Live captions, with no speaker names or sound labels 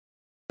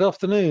Good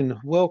afternoon.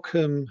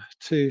 Welcome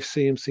to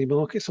CMC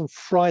Markets on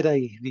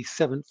Friday, the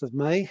 7th of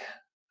May,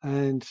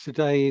 and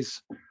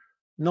today's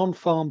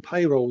non-farm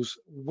payrolls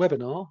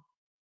webinar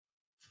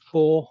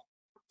for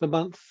the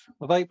month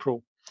of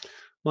April.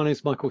 My name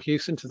is Michael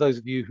Hewson. To those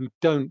of you who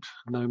don't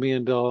know me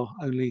and are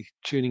only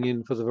tuning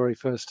in for the very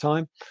first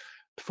time,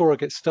 before I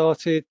get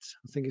started,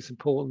 I think it's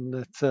important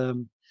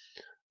that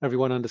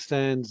everyone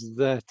understands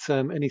that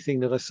anything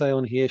that I say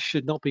on here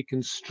should not be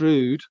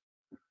construed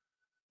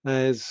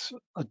as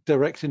a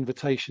direct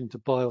invitation to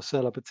buy or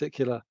sell a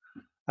particular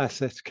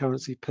asset,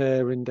 currency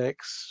pair,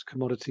 index,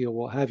 commodity, or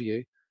what have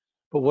you.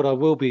 But what I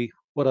will be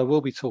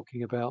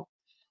talking about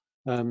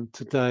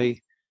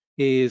today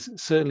is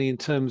certainly in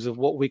terms of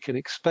what we can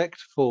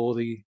expect for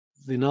the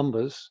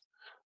numbers,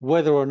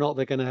 whether or not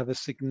they're going to have a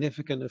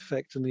significant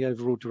effect on the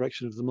overall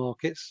direction of the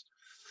markets.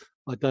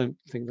 I don't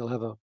think they'll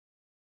have a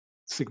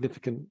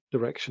significant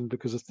direction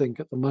because I think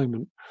at the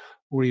moment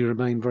we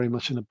remain very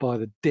much in a buy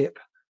the dip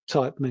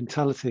type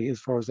mentality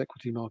as far as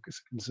equity markets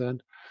are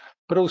concerned,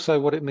 but also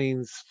what it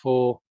means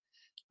for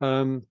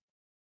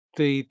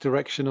the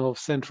direction of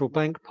central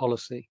bank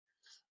policy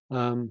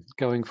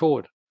going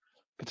forward,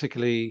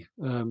 particularly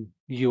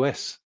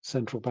US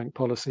central bank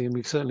policy. And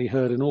we've certainly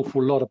heard an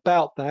awful lot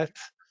about that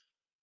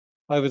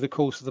over the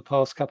course of the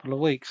past couple of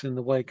weeks in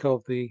the wake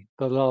of the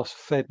last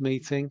Fed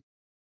meeting.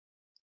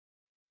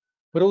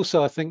 But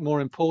also, I think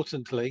more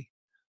importantly,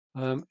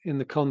 in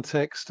the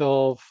context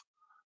of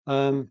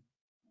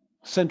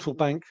central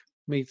bank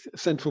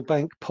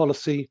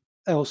policy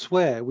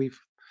elsewhere.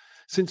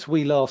 Since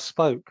we last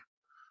spoke,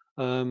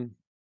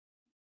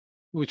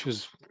 which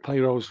was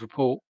payrolls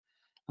report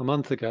a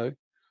month ago,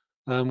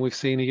 we've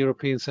seen a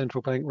European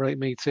Central Bank rate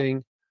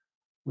meeting.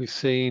 We've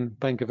seen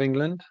Bank of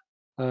England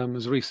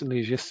as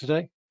recently as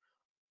yesterday,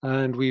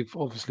 and we've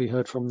obviously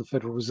heard from the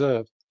Federal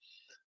Reserve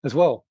as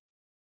well.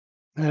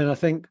 And I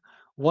think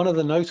one of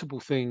the notable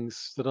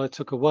things that I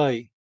took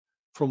away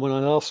from when I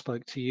last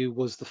spoke to you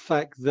was the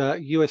fact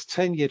that US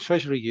 10-year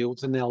Treasury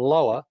yields are now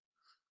lower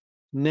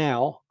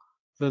now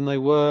than they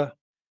were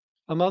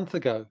a month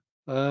ago,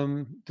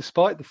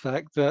 despite the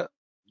fact that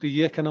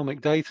the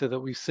economic data that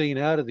we've seen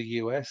out of the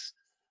US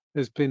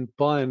has been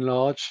by and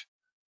large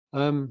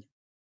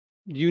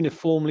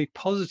uniformly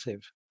positive.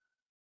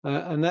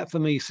 And that for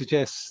me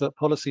suggests that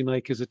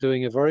policymakers are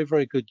doing a very,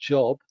 very good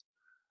job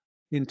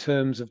in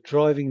terms of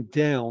driving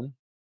down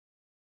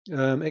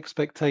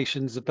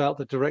expectations about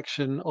the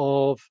direction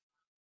of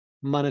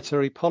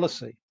monetary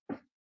policy.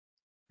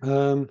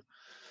 Now,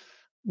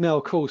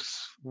 of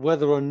course,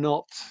 whether or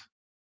not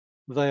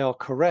they are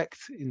correct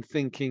in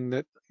thinking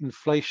that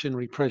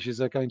inflationary pressures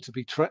are going to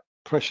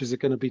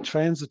be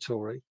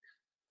transitory,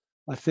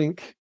 I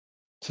think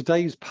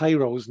today's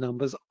payrolls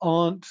numbers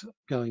aren't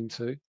going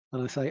to,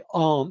 and I say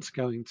aren't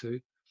going to,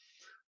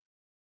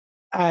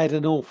 add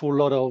an awful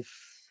lot of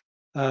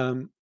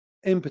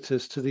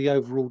impetus to the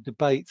overall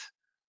debate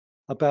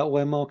about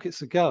where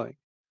markets are going.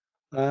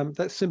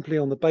 That's simply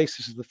on the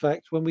basis of the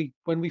fact when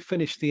we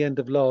finished the end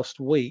of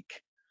last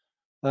week,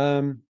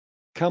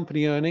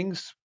 company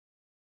earnings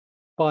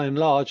by and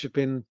large have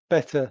been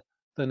better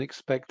than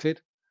expected.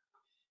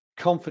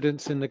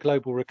 Confidence in the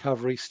global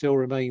recovery still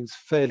remains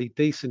fairly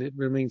decent. It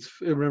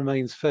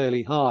remains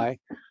fairly high,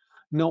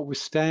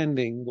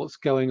 notwithstanding what's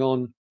going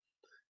on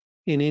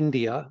in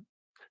India.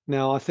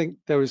 Now, I think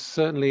there is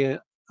certainly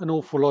an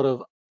awful lot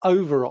of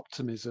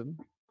over-optimism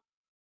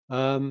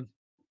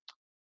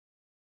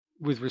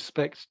with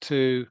respect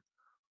to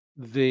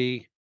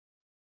the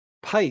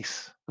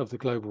pace of the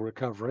global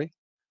recovery.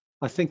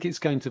 I think it's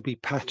going to be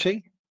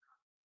patchy.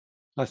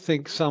 I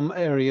think some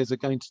areas are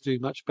going to do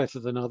much better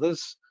than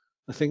others.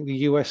 I think the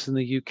US and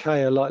the UK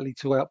are likely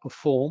to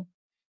outperform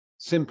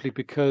simply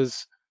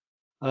because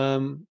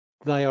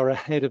they are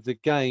ahead of the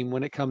game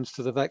when it comes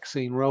to the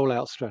vaccine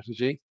rollout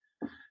strategy,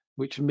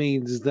 which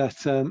means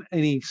that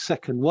any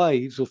second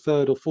waves or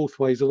third or fourth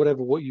waves or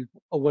whatever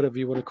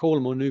you want to call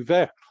them,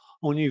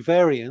 or new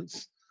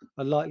variants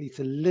are likely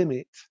to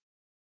limit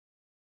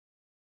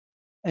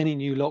any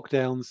new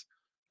lockdowns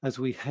as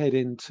we head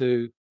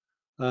into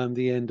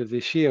the end of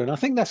this year. And I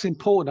think that's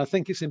important. I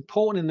think it's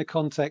important in the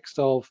context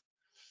of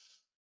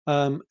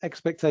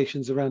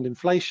expectations around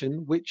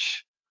inflation,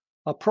 which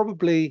are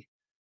probably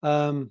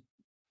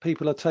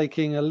people are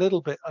taking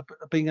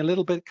being a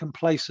little bit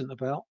complacent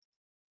about.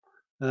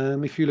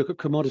 If you look at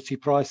commodity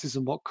prices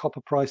and what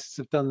copper prices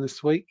have done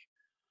this week,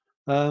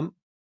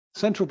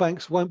 central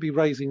banks won't be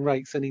raising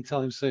rates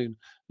anytime soon.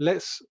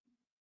 Let's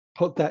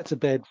put that to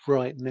bed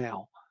right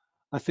now.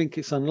 I think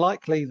it's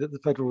unlikely that the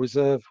Federal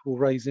Reserve will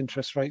raise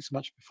interest rates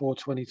much before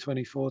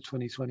 2024,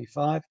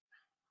 2025.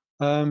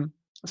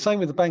 Same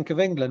with the Bank of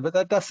England, but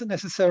that doesn't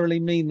necessarily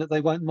mean that they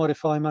won't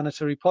modify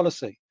monetary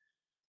policy,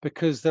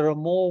 because there are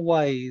more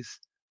ways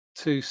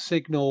to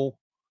signal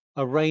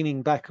a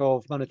reining back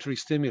of monetary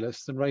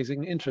stimulus than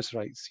raising interest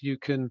rates. You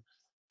can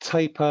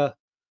taper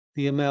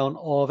the amount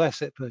of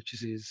asset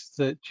purchases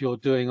that you're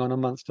doing on a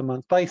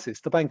month-to-month basis.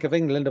 The Bank of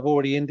England have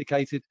already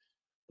indicated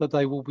that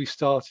they will be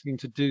starting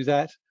to do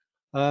that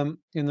in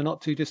the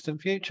not too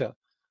distant future.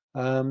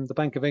 the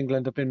Bank of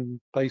England have been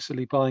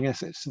basically buying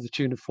assets to the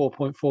tune of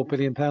 £4.4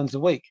 billion a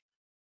week.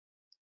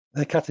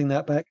 They're cutting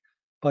that back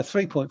by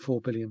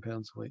 £3.4 billion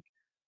a week.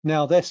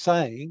 Now, they're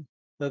saying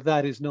that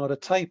that is not a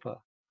taper,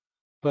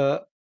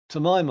 but to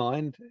my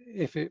mind,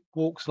 if it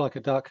walks like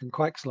a duck and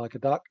quacks like a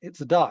duck,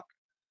 it's a duck.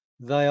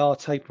 They are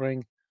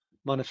tapering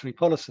monetary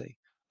policy,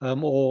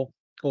 or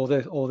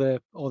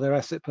their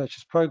asset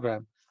purchase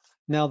program.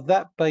 Now,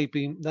 that may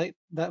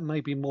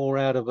be more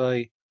out of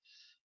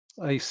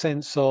a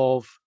sense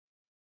of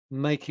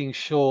making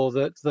sure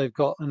that they've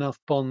got enough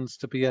bonds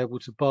to be able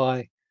to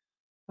buy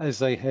as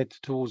they head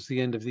towards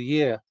the end of the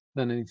year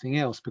than anything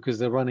else, because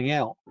they're running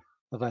out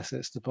of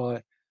assets to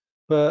buy.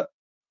 But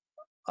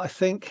I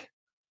think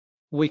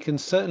we can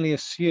certainly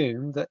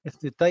assume that if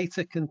the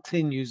data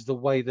continues the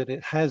way that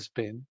it has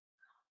been,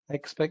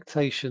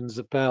 expectations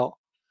about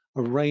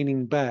a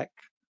reining back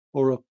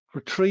or a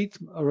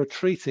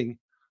retreating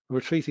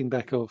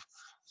back of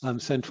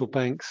central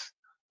banks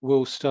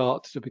will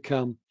start to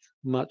become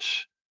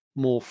much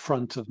more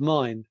front of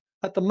mind.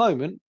 At the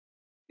moment,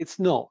 it's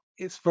not.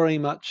 It's very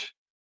much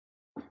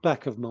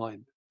back of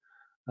mind.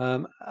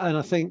 And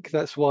I think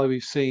that's why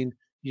we've seen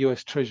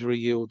US Treasury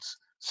yields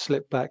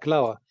slip back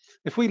lower.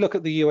 If we look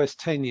at the US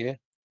 10-year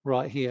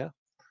right here,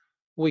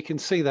 we can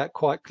see that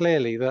quite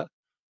clearly, that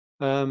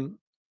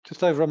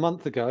just over a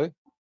month ago,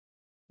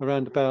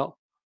 around about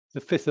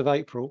the 5th of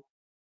April,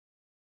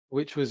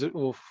 which was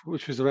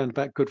around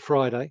about Good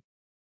Friday,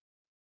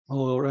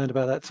 or around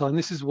about that time,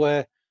 this is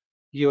where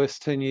US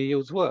 10-year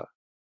yields were.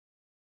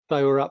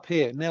 They were up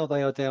here. Now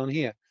they are down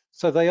here.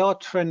 So they are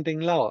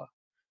trending lower.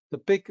 The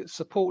big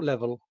support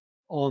level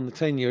on the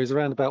 10-year is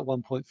around about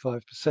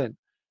 1.5%.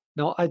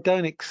 Now, I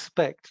don't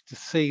expect to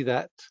see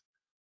that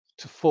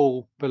to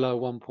fall below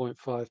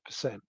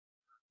 1.5%.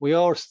 We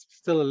are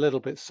still a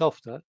little bit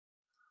softer,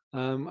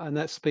 and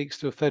that speaks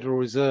to a Federal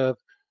Reserve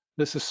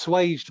that's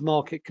assuaged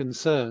market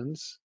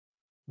concerns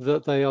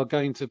that they are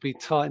going to be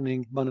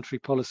tightening monetary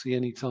policy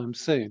anytime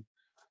soon.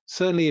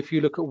 Certainly, if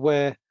you look at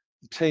where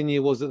the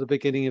 10-year was at the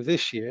beginning of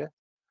this year,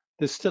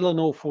 there's still an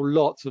awful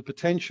lot of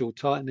potential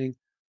tightening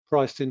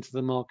priced into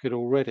the market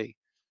already.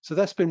 So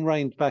that's been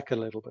reined back a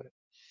little bit.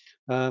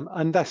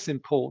 And that's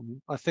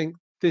important. I think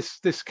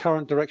this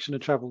current direction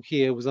of travel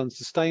here was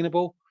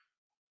unsustainable.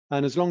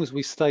 And as long as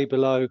we stay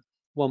below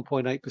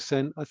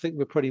 1.8%, I think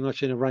we're pretty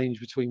much in a range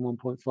between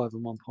 1.5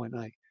 and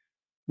 1.8.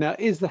 Now,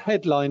 is the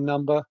headline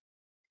number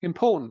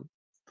important?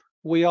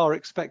 We are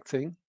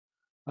expecting,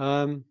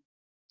 we're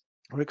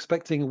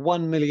expecting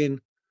 1 million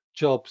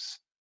jobs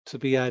to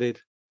be added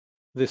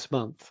this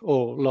month,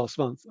 or last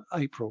month,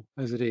 April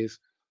as it is.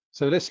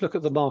 So let's look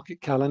at the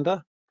market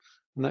calendar,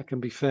 and that can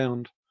be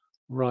found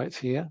right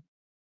here.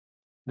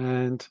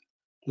 And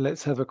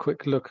let's have a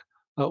quick look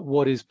at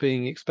what is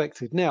being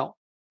expected. Now,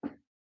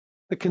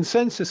 the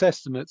consensus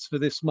estimates for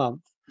this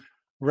month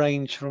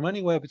range from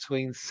anywhere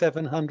between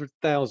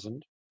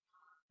 700,000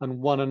 and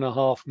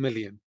 1.5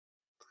 million.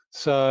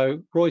 So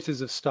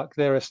Reuters have stuck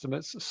their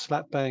estimates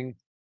slap bang,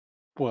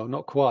 well,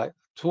 not quite,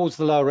 towards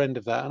the lower end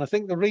of that. And I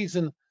think the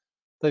reason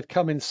they've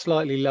come in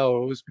slightly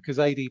lower was because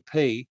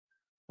ADP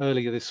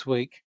earlier this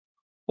week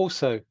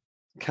also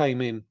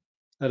came in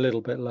a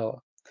little bit lower.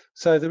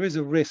 So there is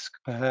a risk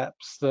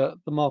perhaps that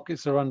the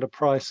markets are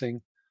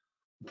underpricing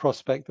the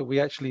prospect that we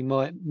actually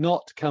might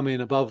not come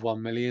in above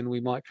 1 million, we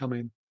might come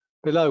in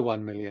below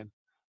 1 million.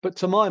 But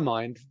to my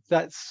mind,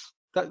 that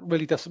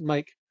really doesn't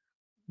make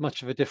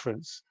much of a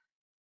difference.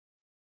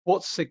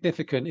 What's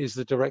significant is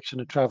the direction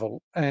of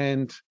travel.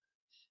 And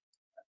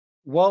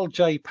while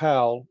Jay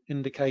Powell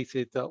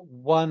indicated that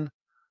one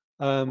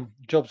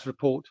jobs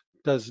report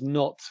does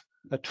not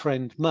a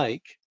trend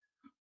make,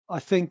 I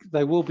think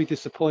there will be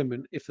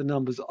disappointment if the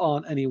numbers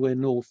aren't anywhere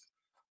north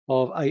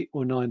of 800,000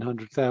 or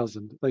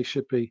 900,000. They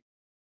should be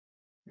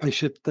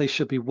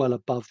well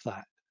above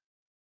that,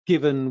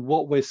 given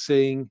what we're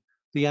seeing,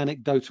 the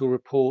anecdotal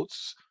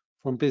reports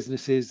from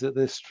businesses that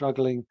they're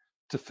struggling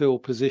to fill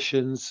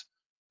positions,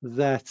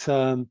 that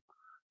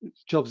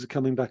jobs are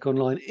coming back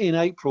online. In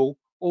April,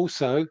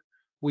 also,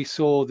 we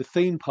saw the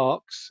theme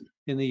parks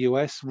in the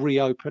US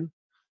reopen.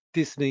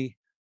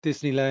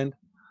 Disneyland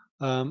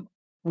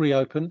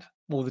reopened,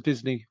 all the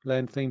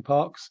Disneyland theme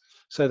parks.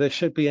 So there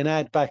should be an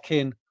add back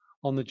in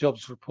on the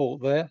jobs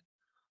report there.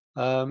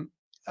 And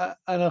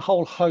a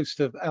whole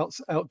host of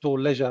outdoor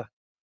leisure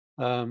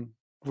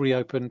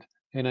reopened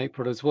in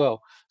April as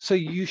well. So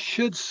you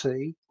should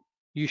see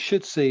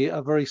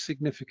a very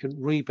significant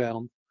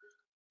rebound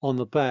on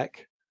the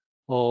back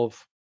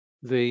of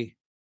the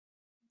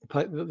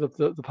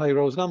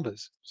payrolls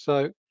numbers.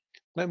 So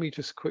let me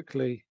just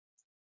quickly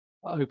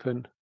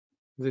open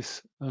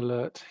this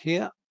alert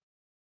here.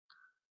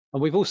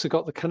 And we've also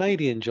got the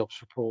Canadian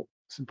jobs report.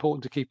 It's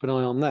important to keep an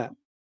eye on that.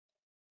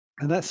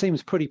 And that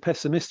seems pretty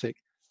pessimistic.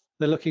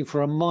 They're looking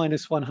for a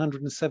minus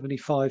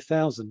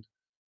 175,000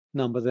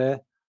 number there,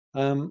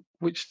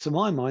 which to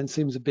my mind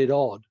seems a bit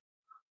odd,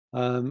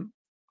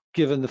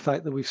 given the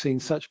fact that we've seen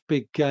such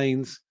big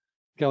gains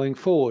going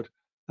forward.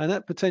 And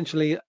that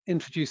potentially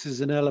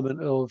introduces an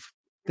element of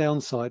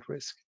downside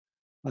risk,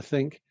 I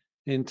think,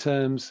 in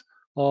terms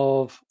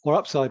of, or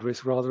upside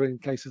risk rather, in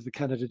case of the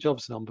Canada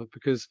jobs number,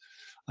 because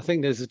I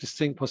think there's a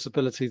distinct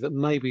possibility that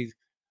maybe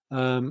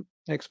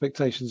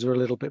expectations are a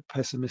little bit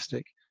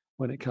pessimistic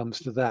when it comes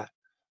to that.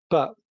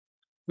 But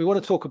we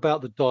want to talk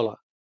about the dollar.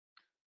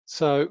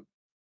 So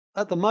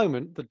at the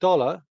moment, the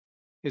dollar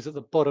is at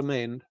the bottom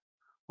end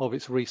of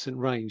its recent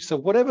range. So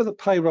whatever the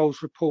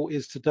payrolls report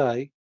is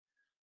today,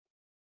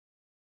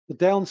 the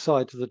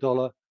downside to the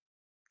dollar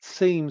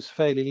seems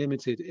fairly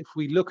limited if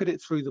we look at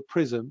it through the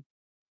prism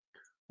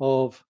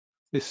of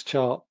this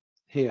chart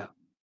here.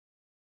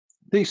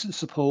 Decent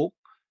support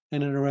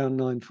in and around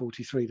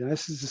 943. Now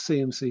this is the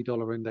CMC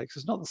dollar index.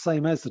 It's not the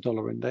same as the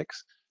dollar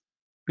index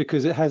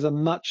because it has a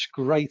much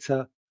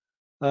greater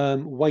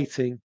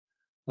weighting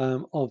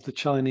of the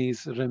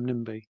Chinese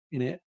renminbi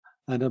in it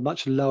and a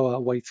much lower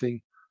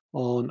weighting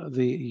on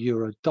the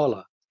euro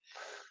dollar.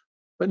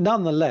 But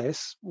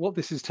nonetheless, what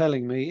this is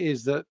telling me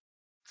is that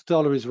the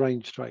dollar is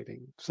range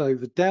trading. So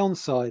the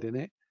downside in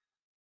it,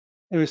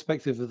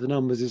 irrespective of the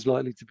numbers, is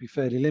likely to be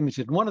fairly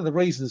limited. And one of the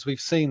reasons we've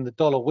seen the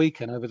dollar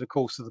weaken over the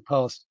course of the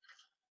past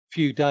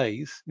few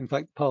days, in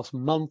fact, the past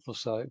month or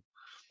so,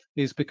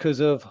 is because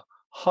of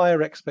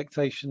higher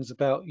expectations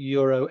about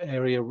euro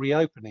area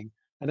reopening.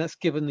 And that's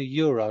given the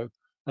euro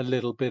a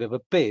little bit of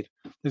a bid.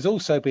 There's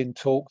also been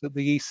talk that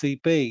the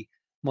ECB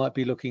might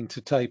be looking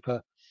to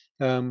taper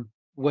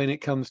when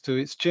it comes to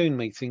its June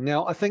meeting.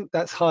 Now, I think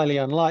that's highly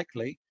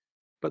unlikely,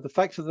 but the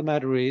fact of the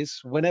matter is,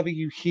 whenever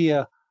you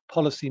hear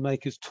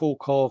policymakers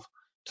talk of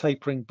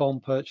tapering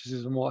bond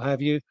purchases and what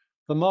have you,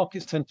 the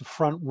markets tend to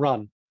front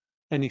run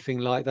anything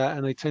like that,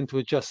 and they tend to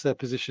adjust their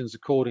positions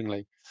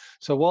accordingly.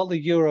 So while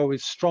the euro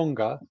is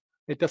stronger,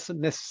 it doesn't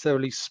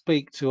necessarily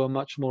speak to a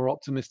much more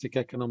optimistic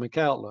economic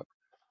outlook,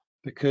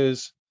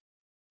 because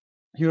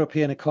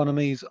European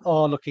economies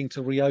are looking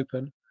to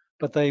reopen,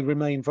 but they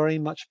remain very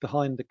much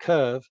behind the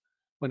curve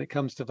when it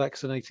comes to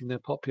vaccinating their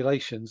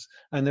populations,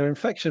 and their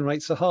infection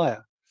rates are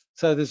higher.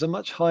 So there's a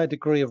much higher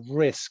degree of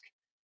risk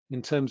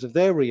in terms of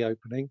their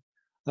reopening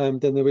than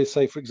there is,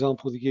 say, for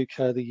example, the UK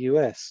or the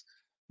US,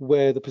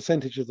 where the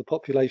percentage of the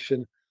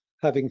population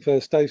having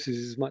first doses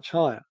is much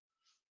higher.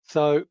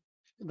 So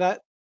that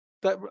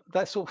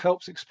sort of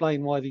helps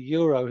explain why the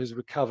euro has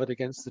recovered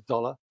against the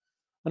dollar,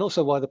 and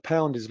also why the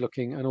pound is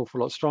looking an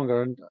awful lot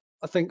stronger. And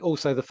I think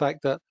also the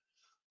fact that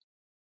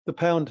the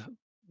pound,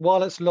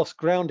 while it's lost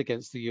ground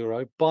against the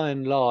euro, by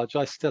and large,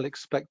 I still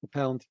expect the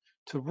pound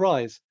to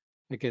rise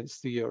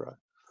against the euro.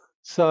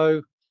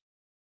 So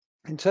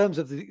in terms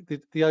of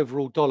the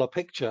overall dollar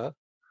picture,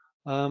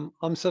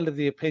 I'm still of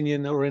the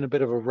opinion that we're in a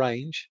bit of a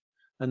range,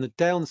 and the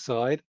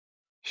downside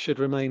should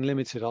remain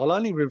limited. I'll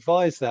only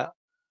revise that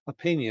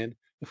opinion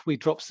if we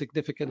drop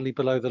significantly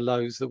below the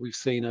lows that we've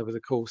seen over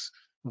the course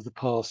of the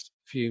past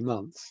few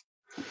months.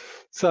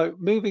 So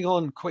moving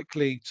on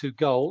quickly to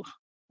gold,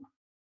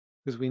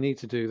 because we need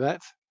to do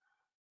that.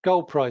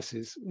 Gold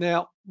prices.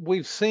 Now,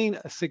 we've seen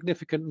a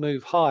significant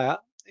move higher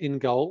in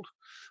gold,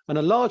 and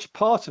a large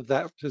part of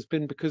that has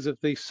been because of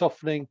the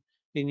softening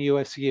in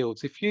US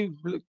yields.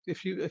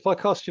 If I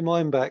cast your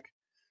mind back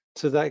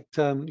to that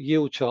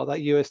yield chart,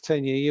 that US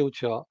 10-year yield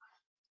chart,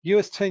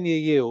 US 10-year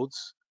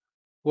yields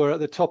were at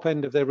the top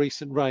end of their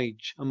recent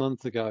range a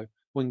month ago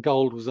when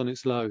gold was on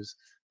its lows.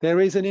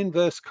 There is an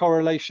inverse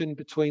correlation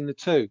between the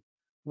two.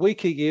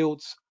 Weaker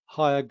yields,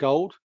 higher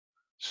gold;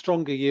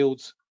 stronger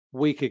yields,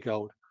 weaker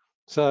gold.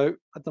 So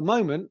at the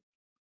moment,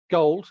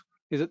 gold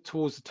is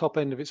towards the top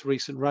end of its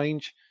recent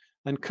range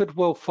and could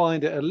well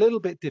find it a little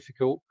bit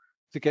difficult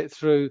to get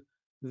through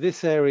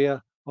this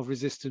area of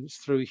resistance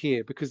through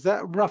here, because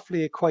that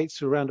roughly equates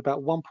to around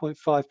about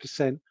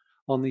 1.5%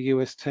 on the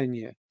US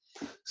 10-year.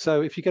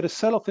 So if you get a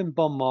sell-off in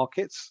bond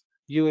markets,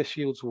 US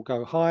yields will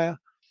go higher,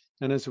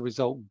 and as a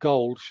result,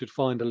 gold should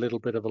find a little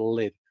bit of a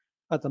lid.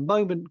 At the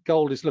moment,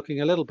 gold is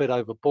looking a little bit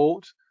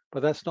overbought,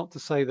 but that's not to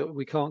say that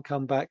we can't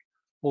come back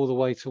all the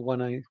way to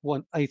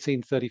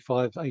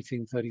 1835,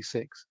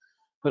 1836.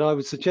 But I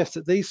would suggest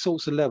that these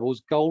sorts of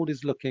levels, gold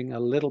is looking a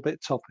little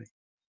bit toppy.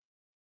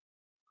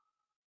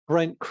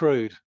 Brent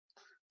crude,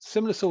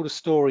 similar sort of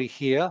story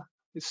here.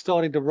 It's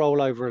starting to roll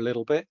over a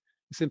little bit.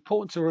 It's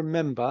important to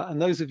remember,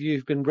 and those of you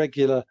who've been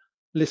regular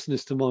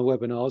listeners to my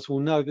webinars will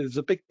know that there's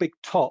a big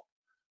top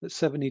at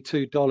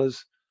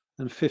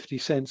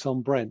 $72.50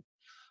 on Brent.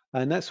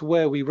 And that's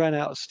where we ran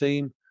out of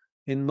steam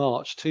in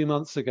March, 2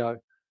 months ago.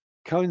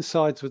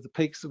 Coincides with the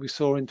peaks that we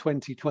saw in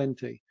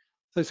 2020.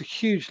 So it's a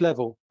huge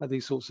level at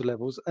these sorts of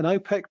levels, and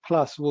OPEC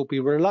Plus will be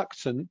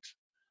reluctant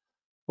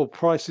for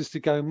prices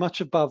to go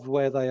much above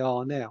where they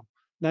are now.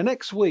 Now,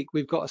 next week,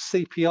 we've got a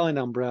CPI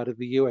number out of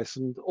the US,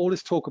 and all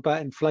this talk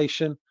about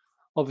inflation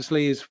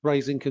obviously is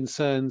raising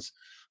concerns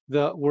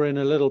that we're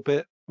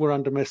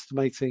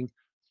underestimating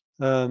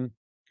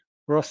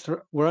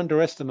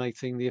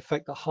the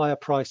effect that higher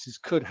prices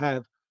could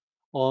have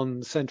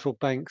on central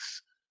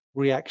banks'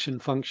 reaction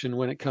function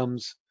when it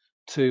comes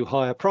to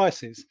higher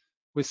prices.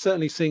 We're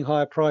certainly seeing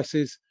higher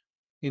prices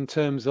in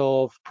terms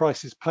of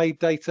prices paid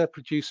data,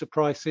 producer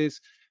prices.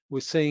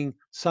 We're seeing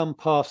some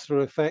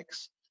pass-through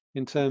effects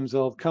in terms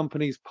of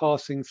companies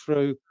passing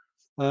through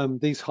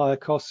these higher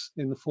costs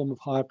in the form of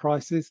higher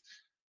prices.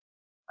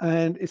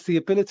 And it's the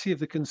ability of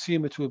the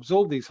consumer to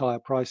absorb these higher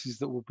prices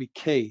that will be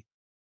key.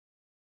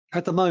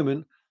 At the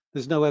moment,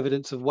 there's no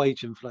evidence of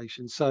wage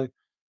inflation. So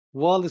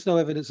while there's no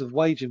evidence of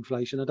wage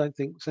inflation, I don't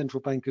think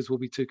central bankers will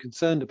be too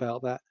concerned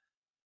about that.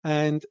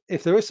 And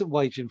if there isn't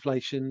wage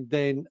inflation,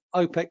 then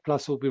OPEC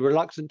Plus will be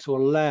reluctant to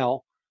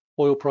allow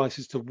oil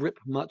prices to rip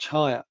much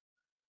higher,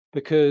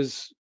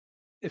 because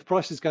if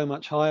prices go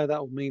much higher, that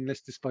will mean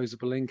less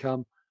disposable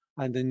income,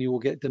 and then you will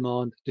get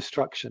demand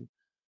destruction.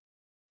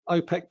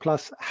 OPEC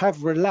Plus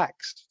have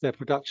relaxed their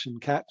production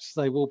caps.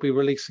 They will be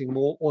releasing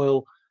more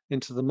oil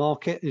into the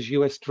market as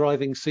US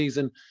driving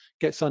season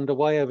gets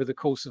underway over the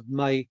course of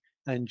May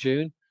and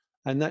June,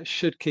 and that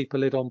should keep a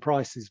lid on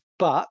prices.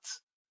 But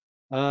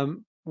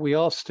we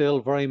are still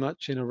very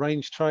much in a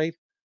range trade.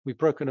 We've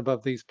broken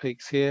above these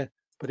peaks here,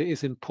 but it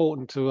is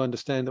important to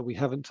understand that we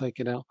haven't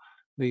taken out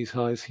these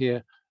highs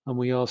here, and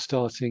we are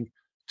starting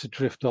to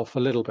drift off a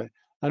little bit.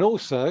 And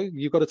also,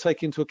 you've got to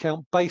take into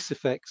account base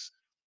effects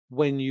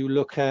when you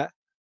look at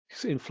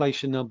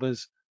inflation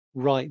numbers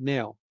right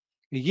now.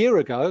 A year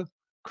ago,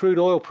 crude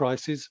oil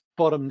prices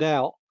bottomed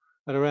out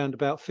at around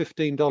about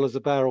 $15 a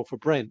barrel for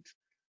Brent.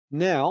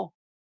 Now,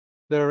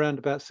 they're around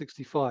about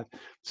 65.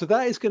 So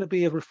that is going to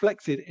be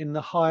reflected in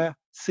the higher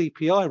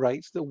CPI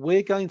rates that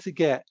we're going to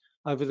get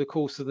over the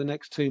course of the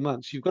next 2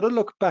 months. You've got to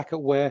look back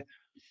at where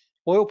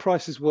oil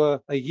prices were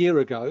a year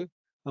ago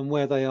and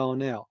where they are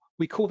now.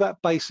 We call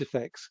that base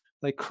effects.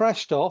 They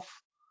crashed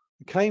off,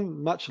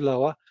 became much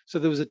lower. So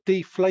there was a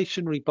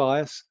deflationary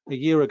bias a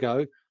year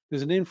ago.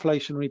 There's an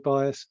inflationary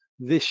bias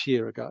this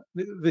year ago,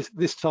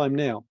 this time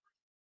now.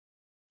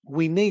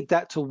 We need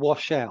that to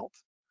wash out.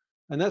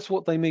 And that's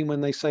what they mean when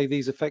they say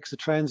these effects are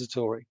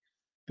transitory,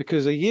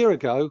 because a year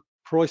ago,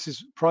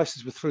 prices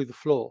were through the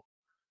floor.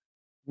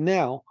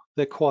 Now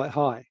they're quite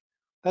high.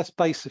 That's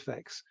base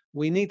effects.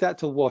 We need that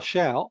to wash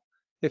out.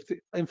 If the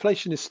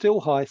inflation is still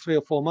high 3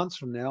 or 4 months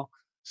from now,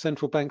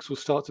 central banks will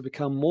start to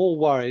become more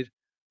worried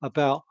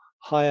about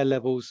higher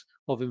levels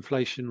of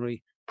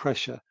inflationary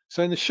pressure.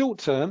 So in the short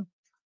term,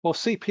 while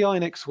CPI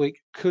next week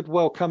could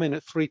well come in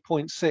at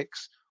 3.6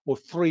 or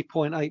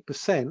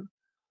 3.8%,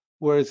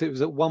 whereas it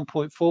was at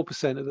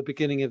 1.4% at the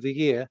beginning of the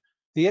year,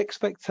 the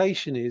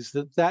expectation is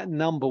that that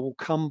number will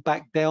come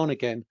back down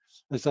again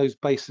as those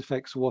base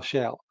effects wash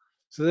out.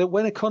 So that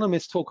when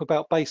economists talk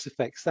about base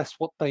effects, that's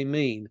what they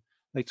mean.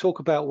 They talk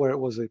about where it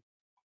was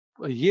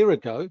a year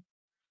ago,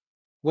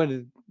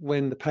 when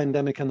the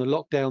pandemic and the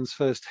lockdowns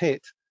first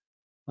hit,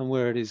 and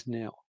where it is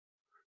now.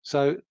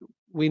 So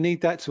we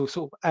need that to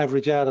sort of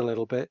average out a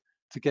little bit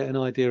to get an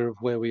idea of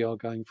where we are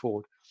going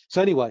forward.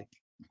 So anyway,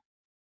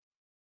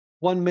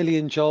 1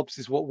 million jobs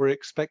is what we're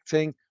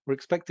expecting. We're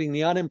expecting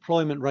the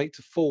unemployment rate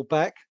to fall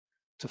back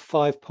to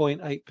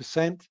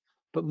 5.8%.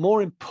 But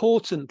more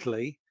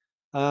importantly,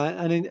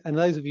 and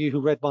those of you who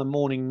read my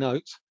morning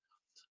notes,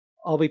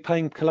 I'll be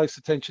paying close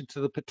attention to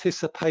the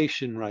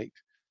participation rate,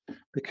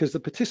 because the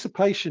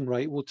participation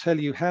rate will tell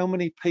you how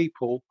many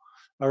people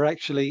are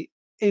actually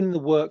in the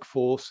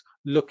workforce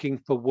looking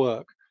for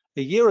work.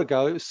 A year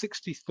ago, it was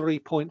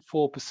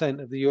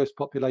 63.4% of the US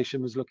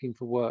population was looking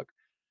for work.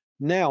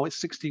 Now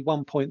it's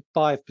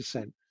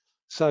 61.5%.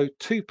 So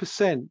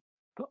 2%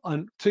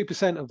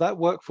 of that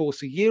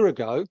workforce a year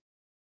ago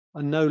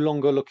are no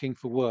longer looking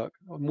for work.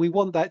 And we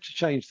want that to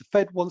change. The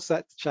Fed wants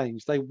that to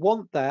change. They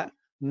want that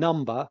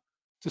number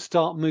to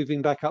start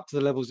moving back up to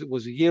the levels it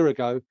was a year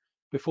ago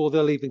before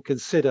they'll even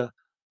consider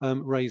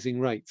raising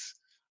rates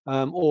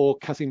or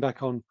cutting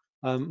back on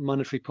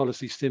monetary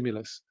policy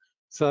stimulus.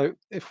 So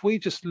if we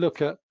just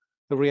look at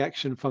the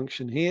reaction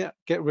function here,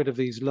 get rid of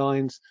these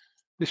lines,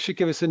 this should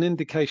give us an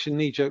indication,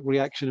 knee-jerk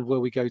reaction of where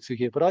we go to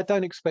here. But I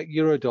don't expect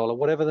euro-dollar,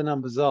 whatever the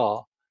numbers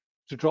are,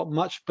 to drop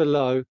much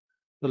below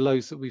the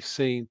lows that we've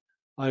seen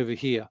over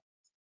here.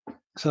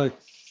 So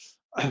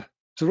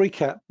to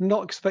recap,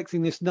 not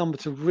expecting this number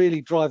to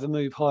really drive a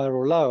move higher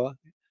or lower.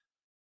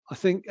 I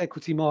think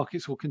equity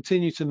markets will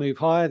continue to move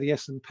higher. The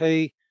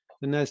S&P,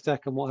 the NASDAQ,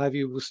 and what have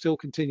you will still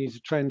continue to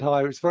trend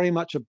higher. It's very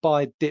much a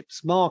buy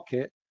dips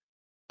market,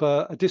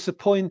 but a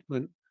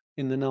disappointment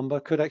in the number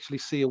could actually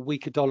see a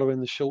weaker dollar in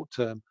the short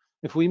term.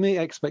 If we meet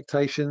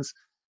expectations,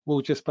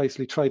 we'll just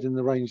basically trade in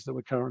the range that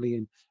we're currently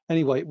in.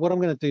 Anyway, what I'm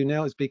going to do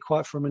now is be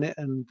quiet for a minute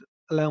and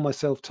allow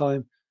myself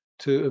time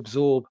to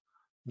absorb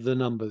the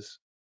numbers.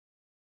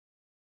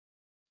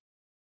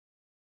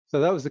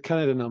 So that was the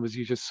Canada numbers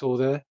you just saw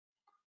there.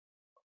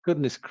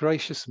 Goodness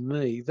gracious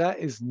me, that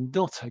is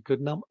not a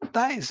good number.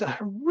 That is a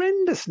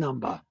horrendous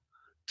number,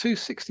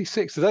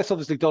 266. So that's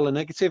obviously dollar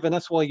negative, and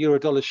that's why euro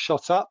dollar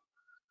shot up.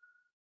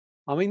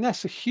 I mean,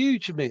 that's a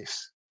huge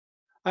miss,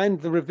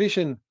 and the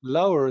revision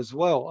lower as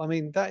well. I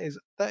mean, that is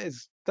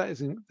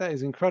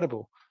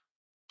incredible.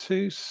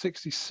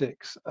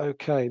 266.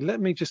 Okay, let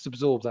me just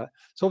absorb that.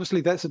 So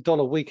obviously that's a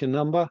dollar weaker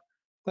number.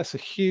 That's a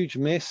huge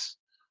miss,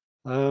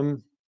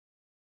 and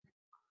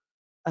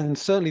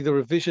certainly the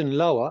revision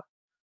lower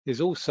is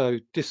also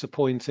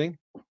disappointing,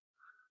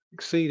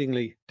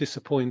 exceedingly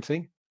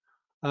disappointing.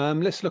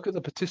 Let's look at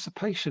the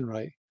participation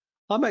rate.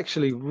 I'm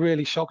actually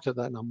really shocked at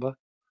that number.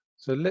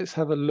 So let's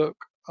have a look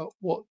at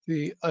what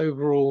the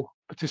overall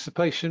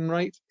participation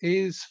rate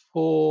is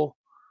for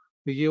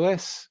the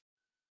US.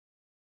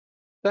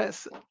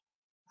 That's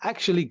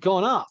actually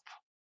gone up.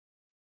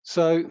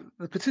 So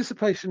the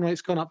participation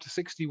rate's gone up to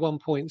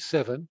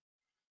 61.7.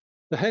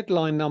 The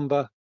headline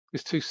number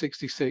is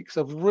 266.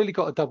 I've really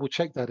got to double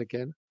check that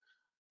again.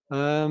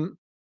 And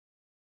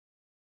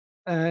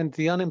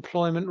the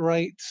unemployment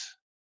rate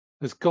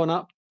has gone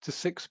up to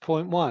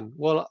 6.1.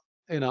 Well,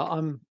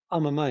 I'm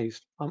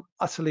amazed. I'm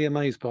utterly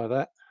amazed by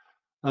that.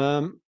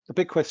 The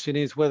big question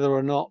is whether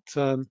or not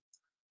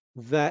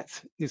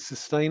that is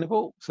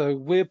sustainable. So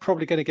we're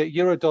probably going to get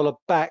euro dollar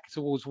back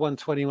towards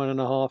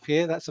 121.5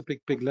 here. That's a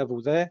big level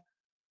there.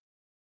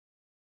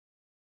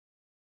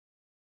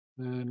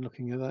 And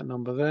looking at that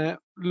number there,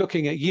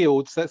 looking at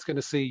yields, that's going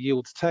to see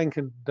yields tank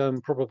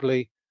and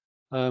probably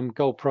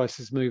gold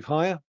prices move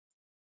higher.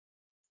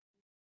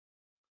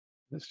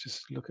 Let's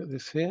just look at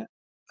this here.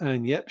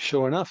 And yep,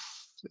 sure enough,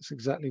 that's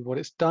exactly what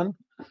it's done.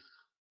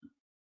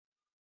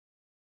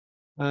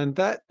 And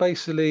that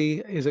basically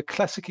is a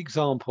classic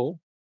example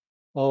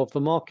of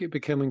the market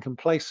becoming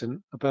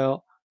complacent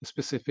about a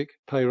specific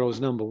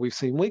payrolls number. We've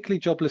seen weekly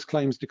jobless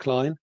claims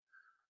decline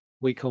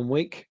week on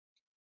week,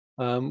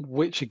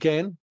 which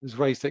again has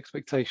raised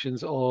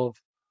expectations of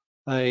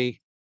a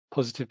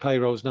positive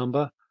payrolls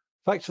number.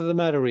 Fact of the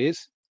matter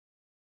is,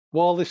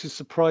 while this is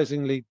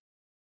surprisingly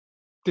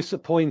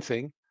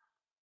disappointing,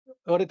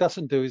 what it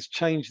doesn't do is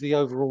change the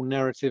overall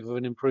narrative of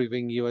an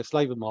improving US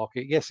labor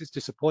market. Yes, it's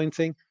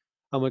disappointing,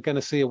 and we're going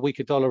to see a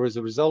weaker dollar as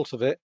a result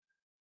of it,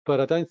 but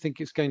I don't think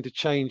it's going to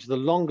change the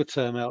longer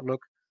term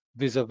outlook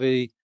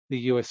vis-a-vis the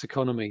US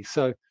economy.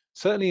 So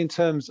certainly in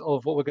terms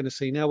of what we're going to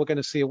see now, we're going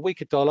to see a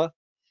weaker dollar.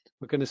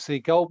 We're going to see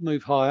gold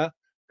move higher.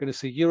 We're going to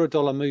see euro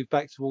dollar move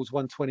back towards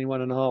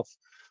 121.5,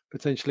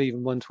 potentially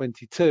even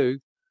 122.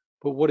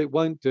 But what it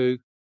won't do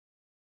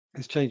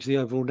is change the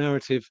overall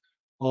narrative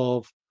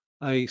of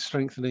a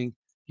strengthening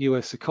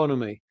US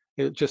economy.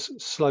 It just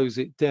slows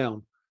it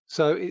down.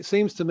 So it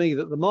seems to me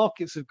that the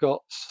markets have got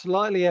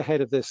slightly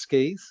ahead of their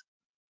skis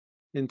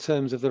in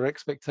terms of their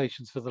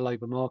expectations for the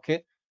labour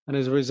market. And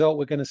as a result,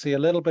 we're going to see a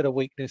little bit of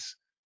weakness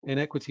in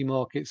equity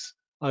markets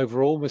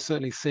overall. We're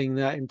certainly seeing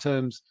that in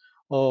terms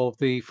of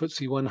the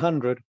FTSE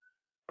 100,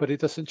 but it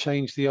doesn't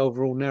change the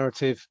overall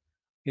narrative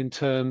in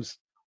terms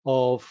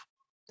of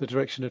the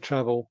direction of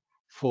travel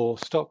for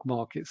stock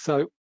markets.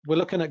 So we're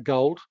looking at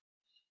gold.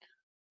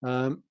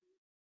 So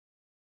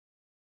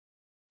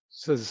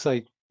as I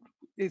say,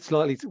 it's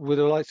likely we'd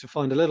like to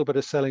find a little bit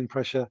of selling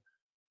pressure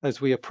as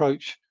we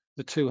approach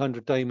the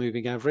 200-day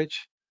moving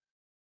average.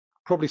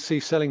 Probably see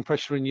selling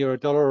pressure in euro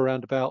dollar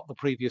around about the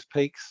previous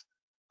peaks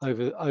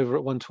over at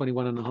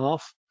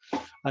 121.5.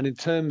 And in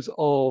terms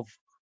of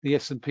the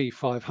S&P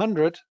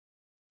 500,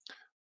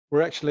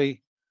 we're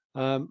actually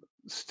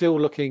still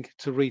looking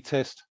to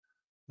retest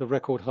the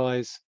record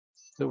highs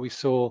that we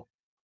saw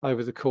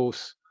over the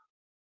course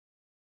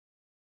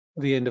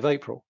of the end of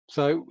April.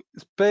 So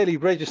it's barely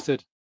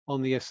registered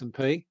on the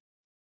S&P.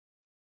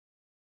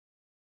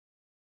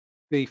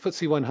 The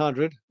FTSE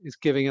 100 is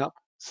giving up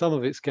some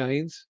of its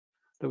gains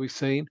that we've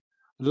seen,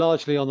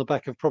 largely on the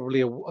back of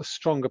probably a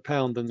stronger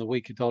pound than the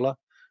weaker dollar,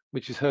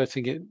 which is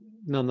hurting it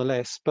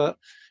nonetheless. But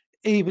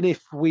even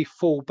if we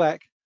fall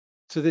back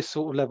to this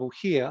sort of level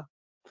here,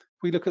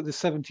 if we look at the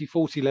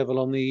 70-40 level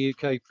on the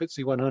UK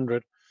FTSE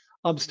 100,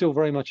 I'm still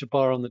very much a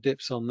buyer on the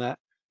dips on that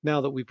now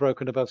that we've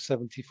broken above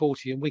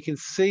 70-40. And we can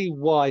see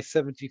why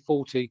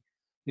 70-40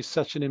 is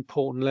such an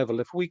important level.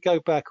 If we go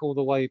back all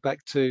the way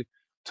back to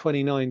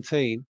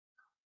 2019,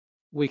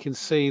 we can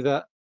see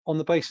that on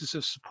the basis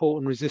of support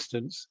and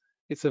resistance,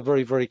 it's a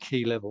very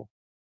key level.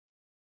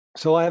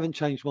 So I haven't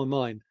changed my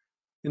mind.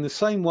 In the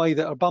same way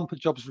that a bumper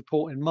jobs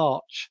report in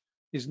March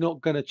is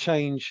not going to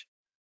change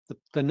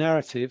the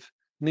narrative,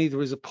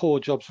 neither is a poor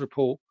jobs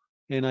report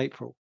in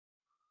April.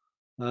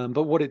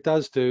 But what it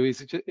does do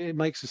is it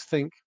makes us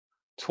think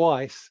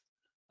twice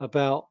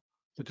about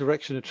the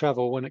direction of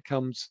travel when it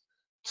comes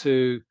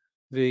to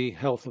the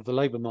health of the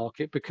labour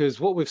market, because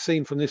what we've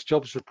seen from this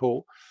jobs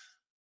report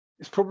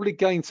is probably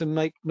going to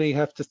make me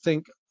have to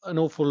think an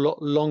awful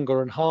lot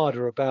longer and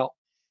harder about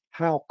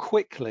how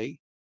quickly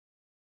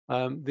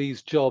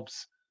these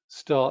jobs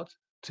start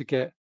to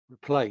get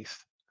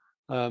replaced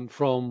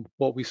from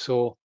what we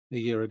saw a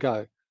year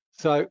ago.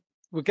 So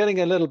we're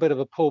getting a little bit of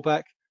a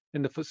pullback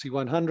in the FTSE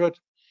 100.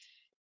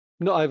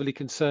 Not overly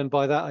concerned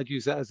by that. I'd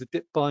use that as a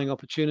dip buying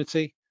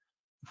opportunity.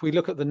 If we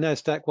look at the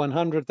NASDAQ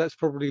 100, that's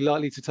probably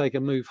likely to take a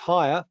move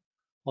higher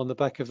on the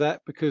back of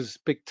that, because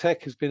big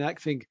tech has been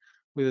acting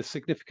with a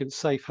significant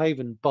safe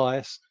haven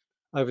bias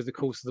over the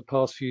course of the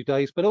past few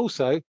days, but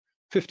also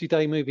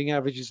 50-day moving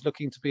average is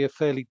looking to be a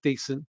fairly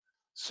decent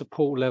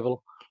support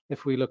level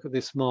if we look at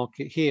this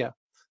market here.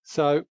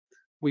 So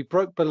we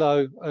broke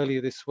below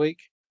earlier this week,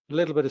 a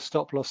little bit of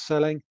stop loss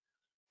selling,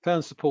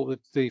 found support with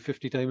the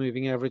 50-day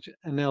moving average,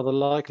 and now the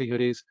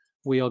likelihood is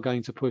we are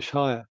going to push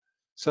higher.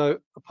 So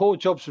a poor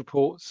jobs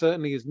report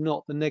certainly is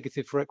not the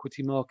negative for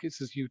equity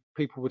markets as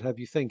people would have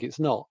you think. It's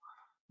not.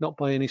 not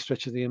by any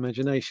stretch of the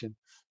imagination.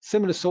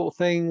 Similar sort of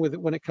thing with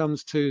when it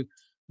comes to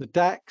the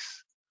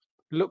DAX.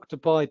 Look to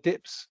buy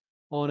dips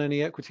on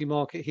any equity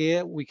market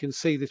here. We can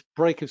see this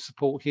break of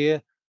support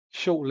here,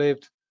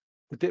 short-lived.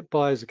 The dip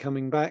buyers are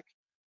coming back,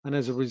 and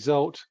as a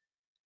result,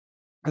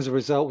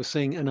 we're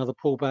seeing another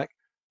pullback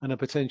and a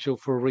potential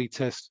for a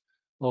retest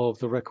of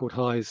the record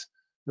highs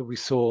that we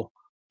saw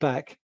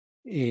back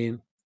in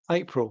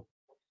April.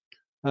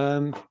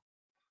 Nasdaq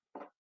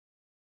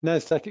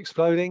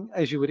exploding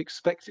as you would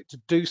expect it to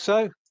do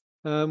so.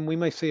 We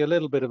may see a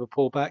little bit of a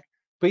pullback.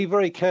 Be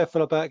very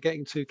careful about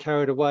getting too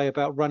carried away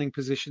about running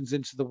positions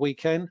into the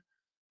weekend.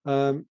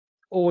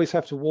 Always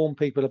have to warn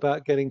people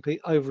about getting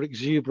over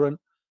exuberant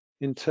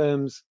in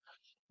terms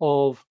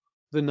of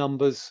the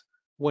numbers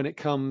when it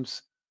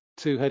comes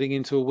to heading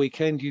into a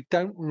weekend. You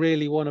don't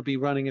really want to be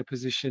running a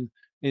position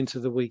into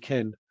the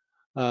weekend,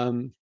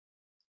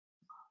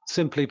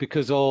 simply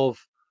because of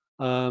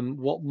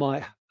what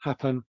might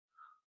happen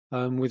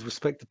with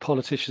respect to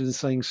politicians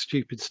saying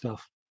stupid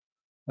stuff.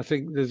 I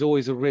think there's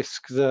always a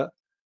risk that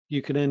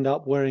you can end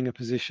up wearing a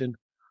position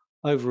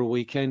over a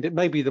weekend. It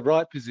may be the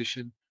right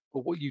position,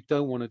 but what you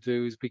don't want to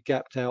do is be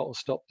gapped out or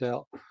stopped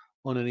out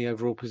on any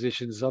overall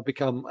positions. I've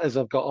become, as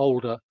I've got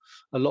older,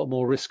 a lot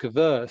more risk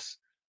averse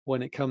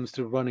when it comes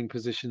to running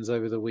positions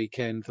over the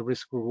weekend. The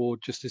risk reward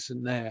just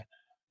isn't there.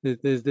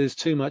 There's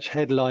too much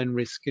headline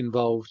risk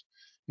involved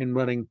in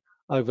running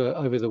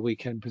over the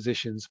weekend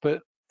positions.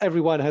 But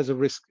everyone has a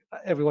risk.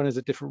 Everyone has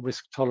a different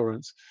risk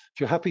tolerance. If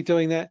you're happy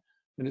doing that,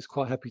 then it's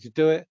quite happy to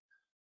do it.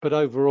 But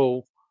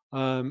overall,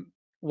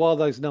 while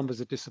those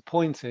numbers are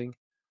disappointing,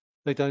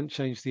 they don't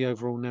change the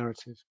overall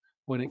narrative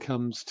when it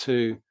comes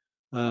to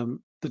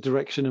the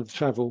direction of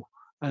travel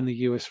and the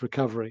US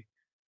recovery.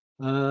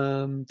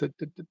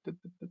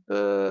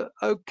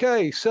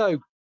 Okay, so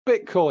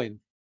Bitcoin.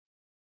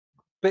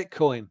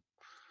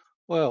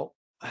 Well,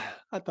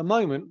 at the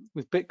moment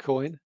with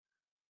Bitcoin,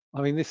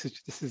 I mean, this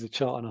is a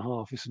chart and a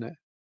half, isn't it?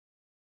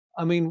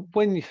 I mean,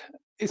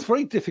 it's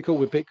very difficult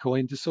with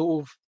Bitcoin to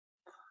sort of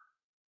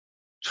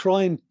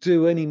try and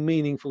do any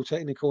meaningful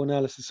technical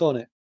analysis on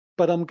it,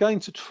 but I'm going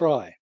to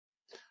try.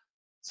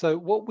 So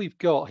what we've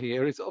got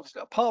here is,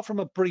 obviously, apart from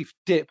a brief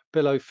dip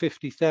below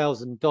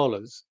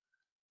 $50,000,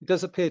 it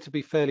does appear to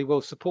be fairly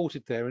well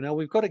supported there. And now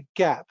we've got a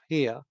gap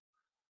here,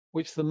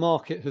 which the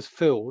market has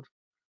filled,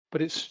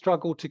 but it's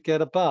struggled to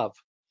get above.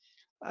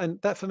 And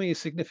that for me is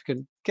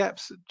significant.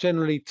 Gaps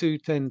generally do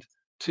tend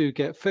to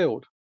get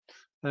filled.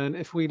 And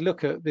if we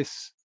look at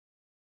this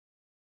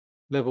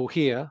level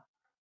here,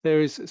 there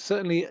is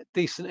certainly a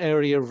decent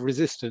area of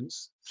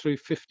resistance through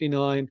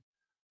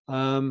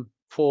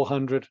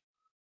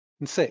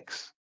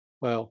 59,406.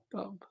 Well,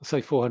 I'll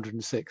say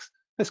 406.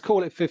 Let's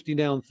call it 50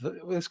 now.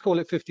 Let's call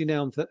it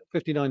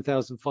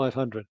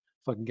 59,500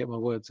 if I can get my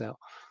words out.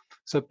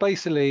 So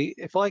basically,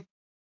 if I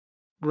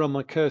run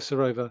my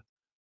cursor over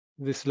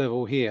this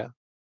level here,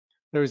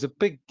 there is a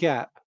big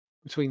gap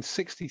between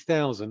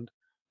 60,000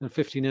 and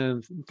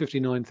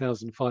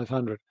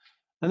 59,500.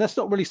 And that's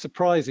not really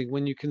surprising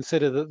when you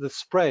consider that the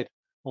spread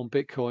on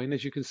Bitcoin,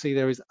 as you can see,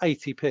 there is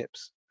 80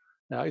 pips.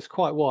 Now, it's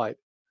quite wide.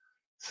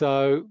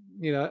 So,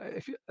 you know,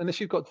 unless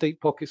you've got deep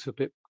pockets for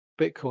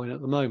Bitcoin at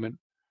the moment,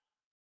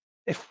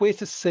 if we're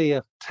to see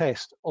a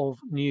test of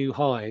new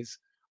highs,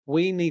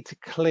 we need to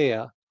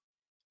clear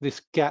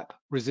this gap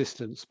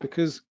resistance,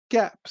 because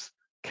gaps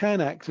can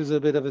act as a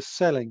bit of a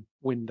selling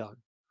window.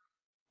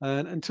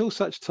 And until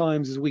such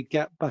times as we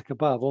gap back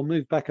above or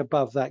move back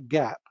above that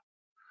gap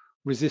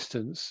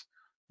resistance,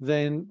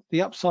 then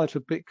the upside for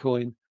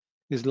Bitcoin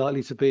is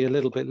likely to be a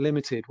little bit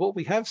limited. What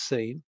we have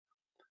seen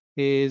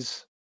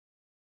is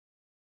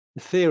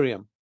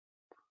Ethereum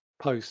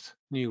post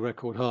new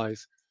record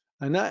highs,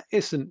 and that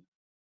isn't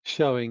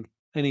showing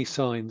any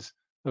signs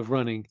of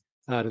running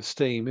out of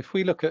steam. If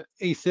we look at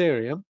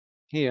Ethereum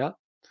here,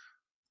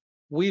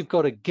 we've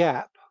got a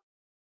gap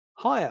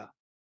higher.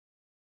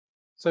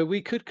 So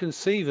we could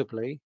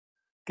conceivably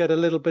get a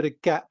little bit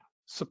of gap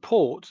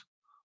support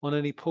on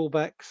any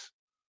pullbacks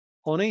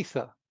on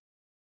Ether.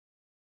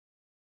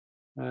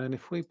 And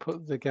if we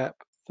put the gap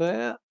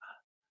there,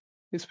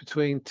 it's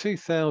between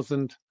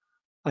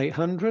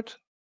 2,800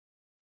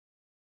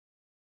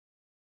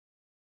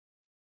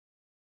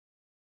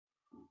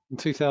 and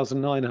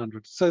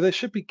 2,900. So there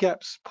should be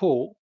gap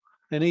support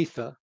in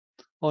Ether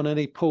on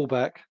any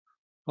pullback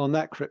on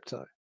that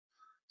crypto.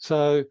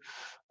 So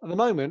at the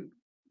moment,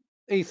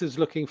 Ether's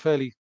looking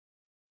fairly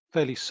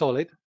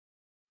solid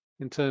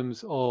in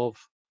terms of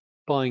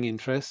buying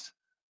interest,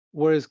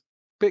 whereas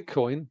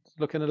Bitcoin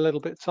looking a little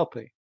bit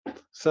toppy.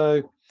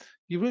 So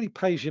you really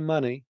pays your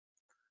money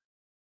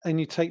and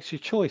you takes your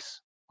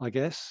choice, I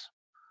guess,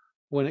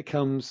 when it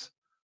comes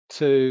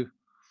to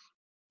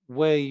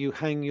where you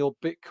hang your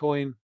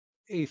Bitcoin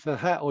Ether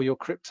hat or your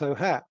crypto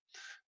hat.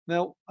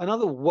 Now,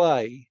 another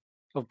way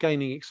of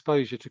gaining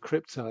exposure to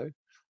crypto,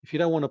 if you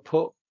don't want to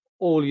put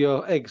all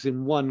your eggs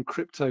in one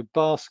crypto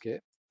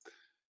basket,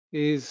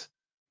 is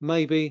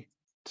maybe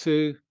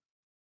to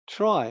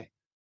try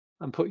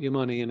and put your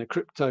money in a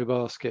crypto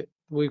basket.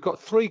 we've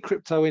got three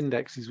crypto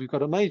indexes. We've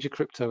got a major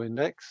crypto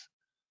index,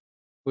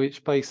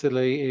 which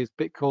basically is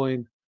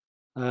Bitcoin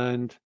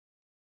and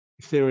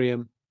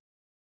Ethereum,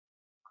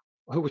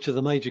 which are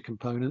the major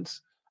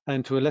components,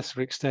 and to a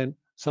lesser extent,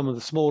 some of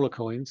the smaller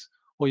coins,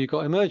 or you've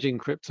got emerging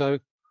crypto,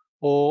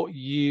 or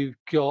you've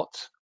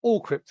got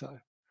all crypto.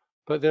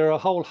 But there are a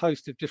whole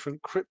host of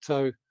different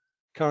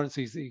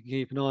cryptocurrencies that you can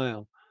keep an eye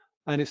on.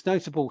 And it's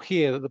notable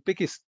here that the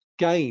biggest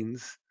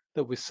gains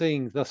that we're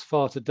seeing thus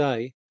far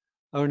today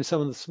are in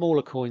some of the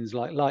smaller coins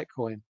like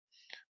Litecoin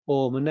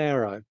or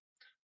Monero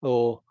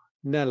or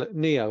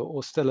Neo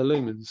or Stellar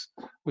Lumens,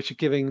 which are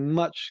giving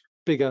much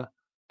bigger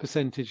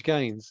percentage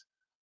gains.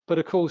 But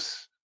of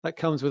course, that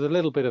comes with a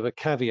little bit of a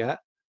caveat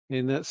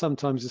in that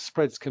sometimes the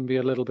spreads can be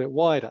a little bit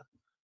wider.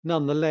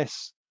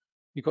 Nonetheless,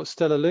 you've got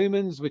Stellar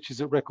Lumens, which is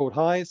at record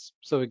highs.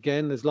 So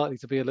again, there's likely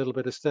to be a little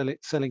bit of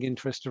selling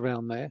interest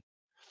around there.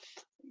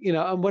 You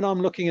know, and when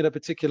I'm looking at a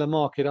particular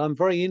market, I'm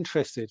very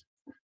interested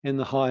in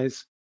the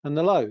highs and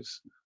the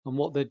lows and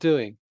what they're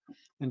doing.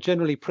 And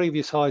generally,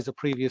 previous highs or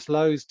previous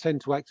lows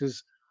tend to act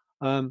as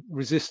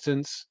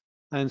resistance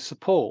and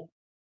support.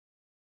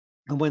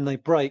 And when they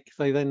break,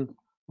 they then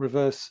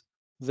reverse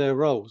their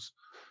roles.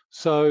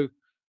 So,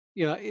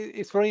 you know,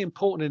 it's very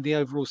important in the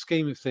overall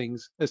scheme of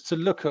things as to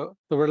look at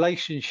the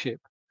relationship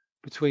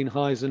between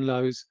highs and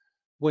lows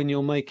when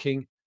you're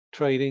making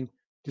trading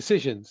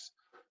decisions.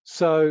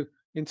 So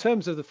in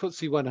terms of the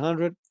FTSE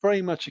 100,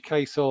 very much a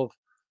case of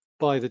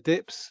buy the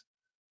dips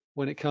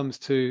when it comes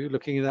to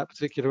looking at that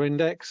particular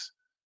index.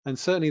 And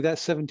certainly that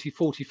 70,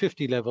 40,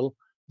 50 level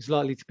is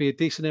likely to be a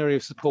decent area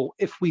of support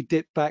if we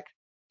dip back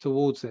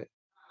towards it.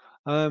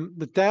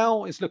 The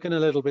Dow is looking a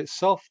little bit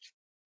soft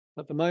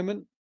at the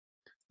moment.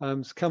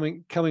 It's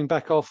coming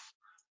back off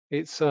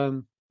its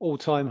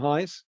all-time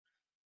highs,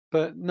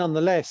 but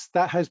nonetheless,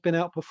 that has been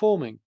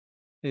outperforming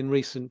in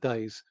recent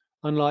days.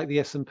 Unlike the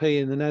S&P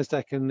and the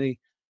Nasdaq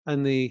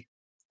and the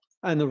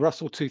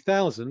Russell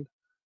 2000,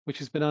 which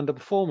has been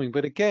underperforming.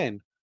 But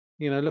again,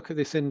 you know, look at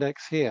this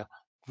index here,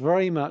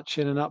 very much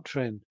in an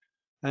uptrend.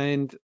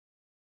 And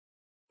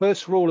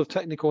first rule of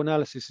technical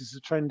analysis is the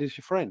trend is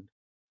your friend.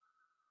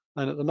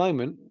 And at the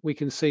moment, we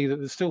can see that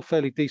there's still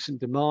fairly decent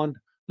demand.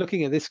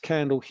 Looking at this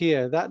candle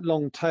here, that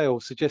long tail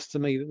suggests to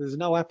me that there's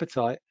no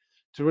appetite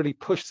to really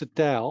push the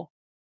Dow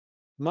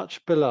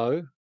much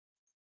below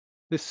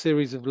this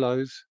series of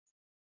lows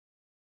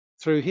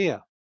through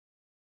here.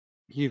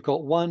 You've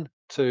got 1,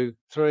 2,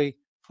 3,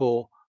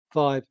 4,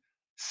 5,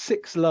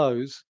 6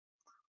 lows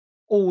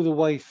all the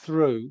way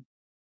through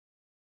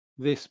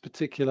this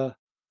particular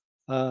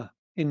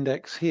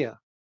index here.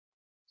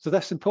 So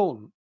that's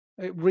important.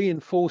 It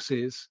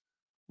reinforces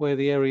where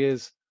the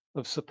areas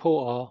of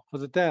support are for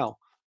the Dow.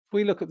 If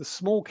we look at the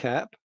small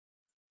cap,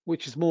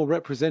 which is more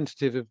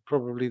representative of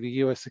probably the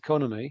US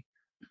economy,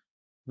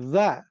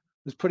 that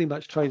has pretty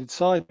much traded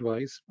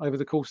sideways over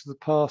the course of the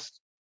past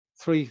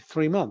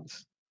three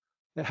months.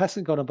 It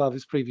hasn't gone above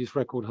its previous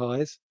record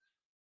highs,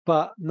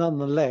 but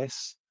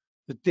nonetheless,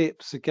 the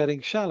dips are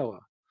getting shallower.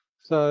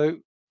 So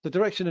the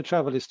direction of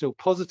travel is still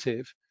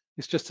positive.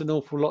 It's just an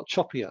awful lot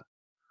choppier.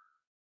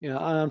 You know,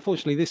 and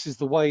unfortunately, this is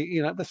the way,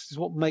 you know, this is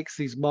what makes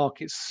these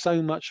markets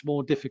so much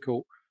more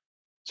difficult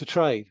to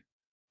trade.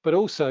 But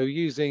also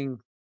using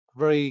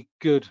very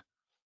good,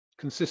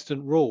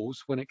 consistent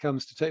rules when it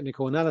comes to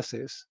technical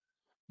analysis,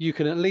 you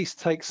can at least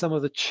take some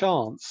of the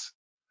chance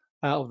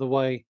out of the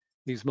way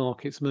these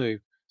markets move.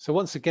 So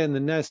once again, the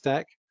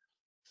Nasdaq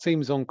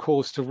seems on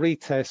course to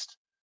retest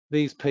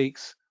these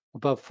peaks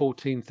above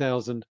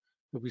 14,000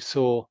 that we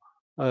saw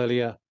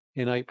earlier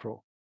in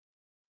April.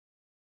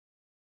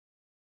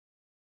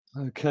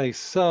 Okay,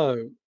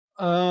 so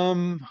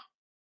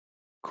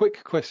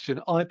quick question.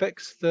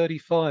 IBEX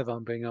 35,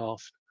 I'm being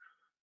asked.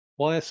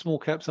 Why are small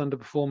caps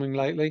underperforming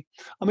lately?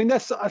 I mean, I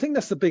think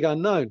that's the big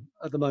unknown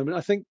at the moment.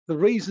 I think the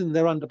reason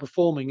they're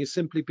underperforming is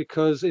simply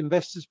because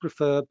investors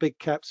prefer big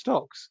cap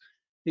stocks.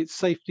 It's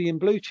safety in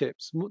blue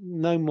chips,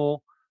 no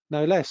more,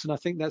 no less. And I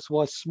think that's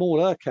why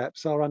smaller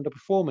caps are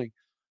underperforming.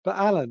 But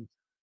Alan,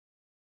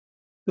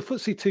 the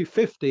FTSE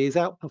 250 is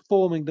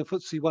outperforming the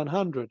FTSE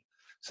 100.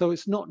 So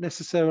it's not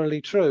necessarily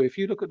true. If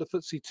you look at the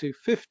FTSE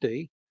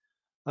 250,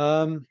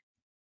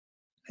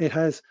 it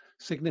has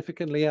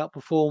significantly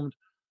outperformed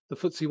the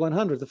FTSE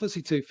 100. The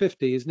FTSE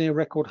 250 is near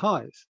record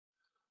highs.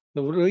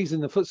 The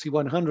reason the FTSE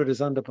 100 has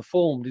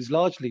underperformed is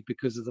largely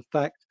because of the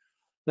fact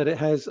that it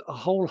has a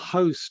whole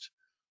host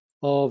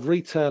of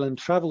retail and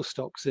travel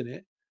stocks in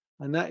it,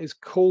 and that is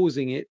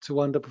causing it to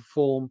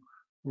underperform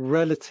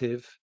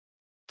relative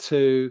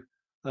to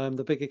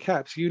the bigger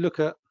caps. You look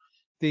at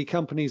the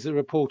companies that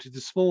reported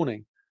this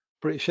morning,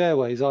 British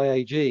Airways,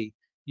 IAG,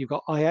 you've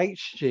got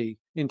IHG,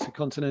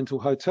 Intercontinental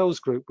Hotels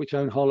Group, which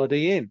own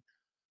Holiday Inn.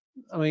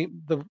 I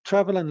mean, the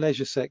travel and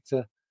leisure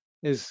sector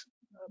has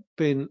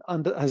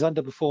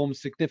underperformed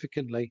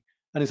significantly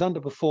and is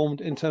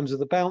underperformed in terms of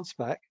the bounce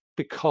back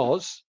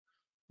because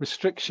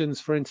restrictions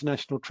for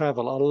international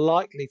travel are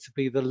likely to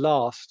be the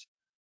last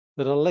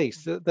that are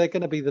least. They're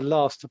going to be the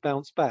last to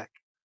bounce back.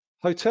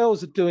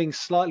 Hotels are doing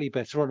slightly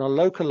better on a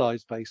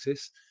localized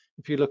basis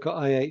If you look at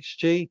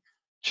IHG,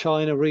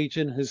 China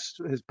region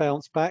has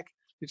bounced back.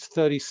 It's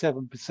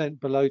 37%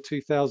 below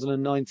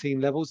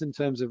 2019 levels in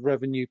terms of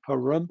revenue per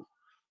room.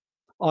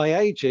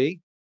 IAG,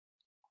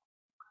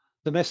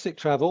 domestic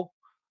travel,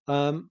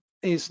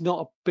 is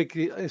not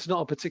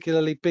a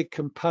particularly big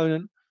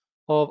component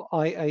of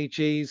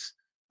IAG's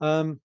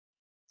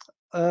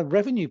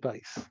revenue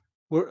base.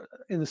 We're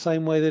in the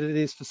same way that it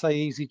is for, say,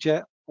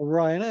 EasyJet or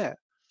Ryanair.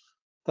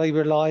 They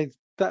rely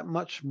that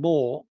much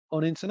more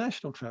on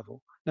international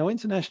travel. Now,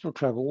 international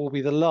travel will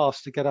be the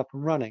last to get up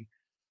and running.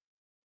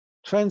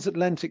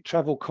 Transatlantic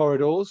travel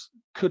corridors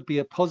could be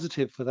a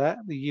positive for that.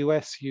 The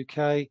US,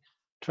 UK,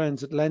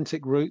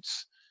 transatlantic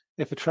routes.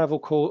 If a travel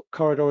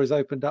corridor is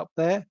opened up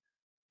there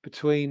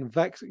between,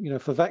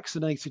 for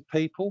vaccinated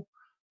people,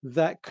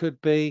 that could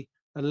be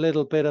a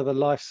little bit of a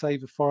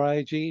lifesaver for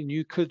IAG, and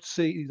you could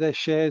see their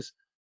shares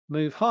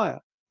move higher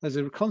as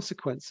a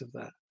consequence of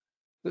that.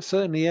 But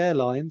certainly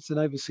airlines and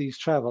overseas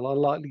travel are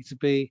likely to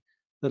be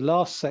the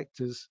last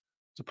sectors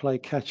to play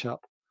catch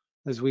up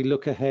as we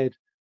look ahead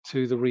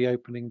to the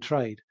reopening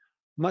trade.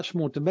 Much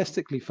more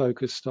domestically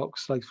focused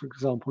stocks, like for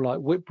example, like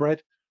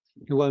Whitbread,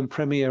 who own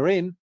Premier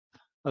Inn,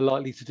 are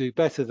likely to do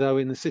better, though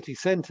in the city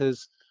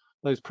centres,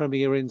 those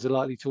Premier Inns are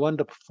likely to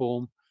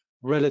underperform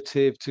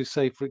relative to,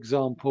 say, for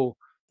example,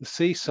 the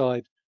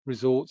seaside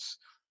resorts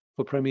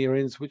for Premier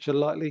Inns, which are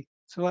likely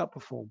to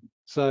outperform.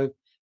 So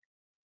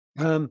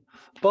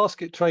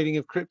basket trading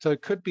of crypto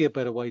could be a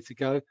better way to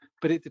go,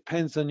 but it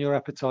depends on your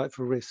appetite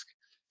for risk.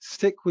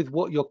 Stick with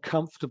what you're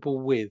comfortable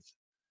with.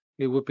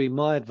 It would be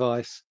my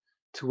advice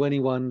to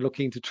anyone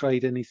looking to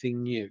trade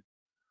anything new.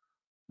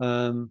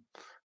 And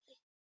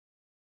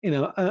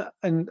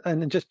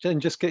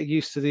just get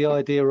used to the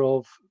idea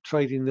of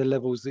trading the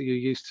levels that you're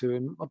used to,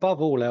 and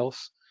above all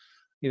else,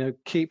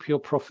 keep your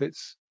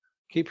profits,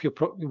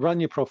 run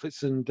your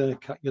profits, and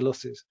cut your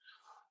losses.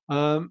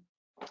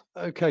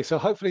 Okay, so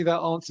hopefully that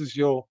answers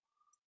your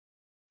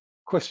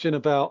question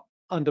about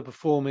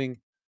underperforming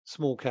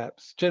small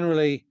caps.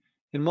 Generally,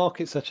 in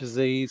markets such as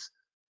these,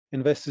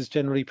 investors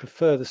generally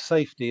prefer the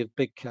safety of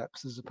big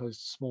caps as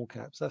opposed to small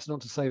caps. That's not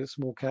to say that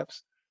small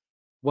caps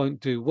won't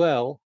do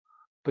well,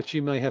 but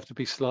you may have to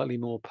be slightly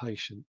more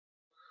patient.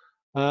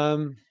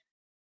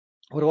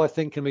 What do I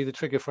think can be the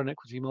trigger for an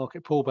equity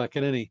market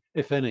pullback,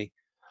 if any?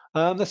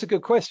 That's a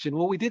good question.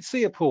 Well, we did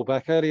see a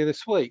pullback earlier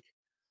this week,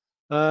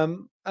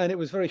 and it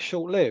was very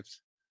short-lived.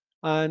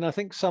 And I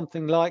think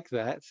something like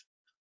that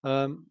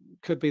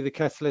could be the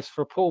catalyst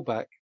for a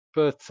pullback.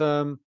 But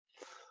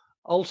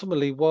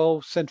ultimately, while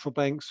central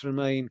banks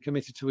remain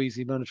committed to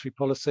easy monetary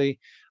policy,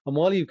 and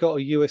while you've got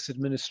a US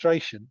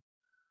administration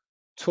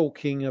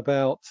talking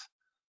about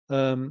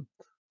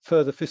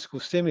further fiscal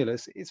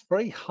stimulus, it's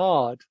very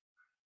hard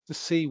to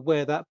see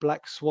where that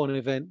black swan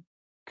event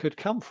could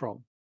come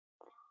from.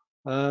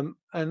 And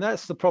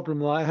that's the problem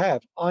that I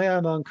have. I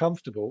am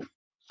uncomfortable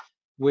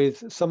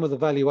with some of the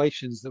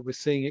valuations that we're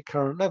seeing at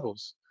current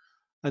levels.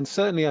 And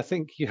certainly I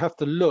think you have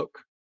to look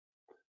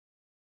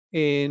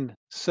in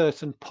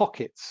certain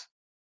pockets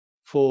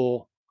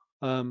for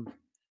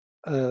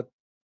sort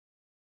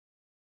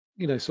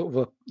of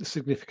a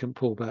significant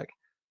pullback.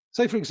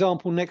 Say, for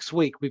example, next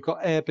week we've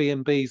got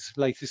Airbnb's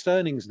latest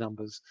earnings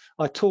numbers.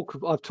 I've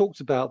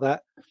talked about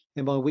that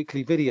in my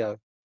weekly video,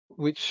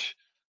 which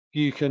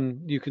you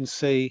can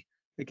see.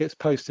 It gets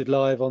posted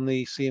live on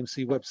the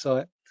CMC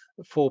website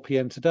at 4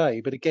 p.m.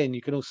 today. But again,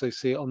 you can also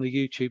see it on the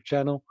YouTube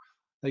channel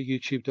at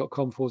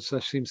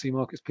youtube.com/CMC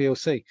Markets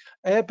PLC.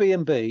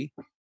 Airbnb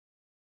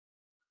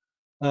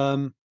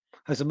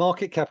has a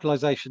market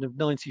capitalization of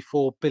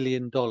 $94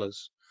 billion.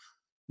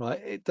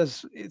 Right,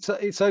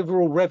 its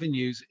overall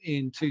revenues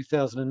in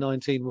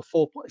 2019 were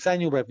its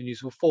annual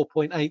revenues were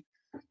 $4.8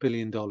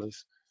 billion.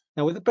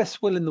 Now, with the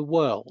best will in the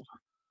world,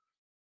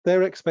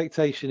 their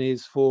expectation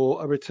is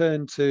for a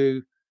return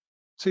to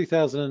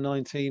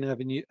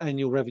 2019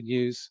 annual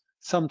revenues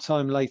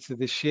sometime later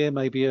this year,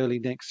 maybe early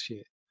next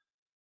year.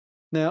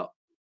 Now,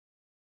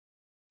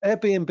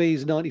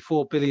 Airbnb's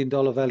 $94 billion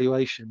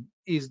valuation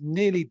is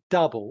nearly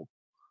double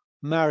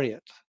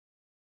Marriott's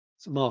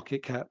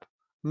market cap.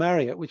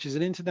 Marriott, which is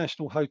an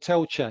international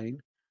hotel chain,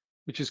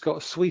 which has got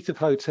a suite of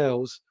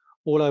hotels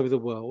all over the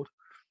world,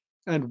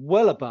 and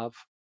well above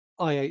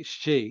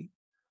IHG,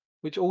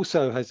 which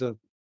also has a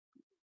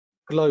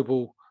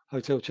global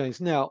hotel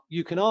chains. Now,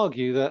 you can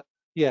argue that,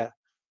 yeah,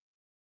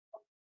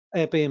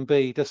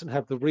 Airbnb doesn't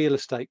have the real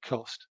estate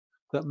cost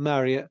that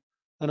Marriott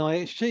and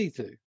IHG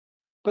do,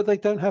 but they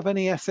don't have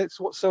any assets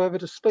whatsoever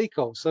to speak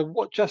of. So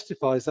what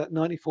justifies that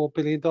 $94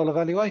 billion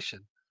valuation?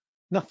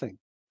 Nothing.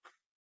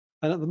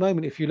 And at the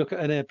moment, if you look at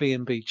an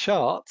Airbnb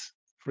chart,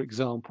 for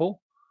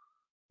example,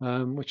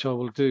 which I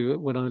will do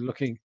when I'm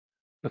looking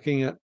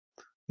at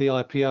the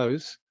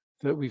IPOs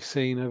that we've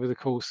seen over the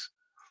course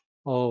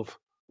of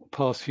the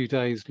past few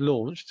days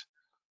launched,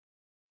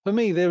 for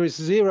me, there is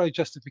zero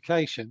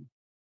justification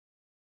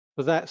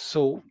for that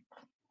sort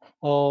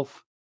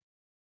of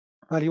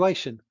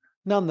valuation.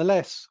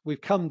 Nonetheless, we've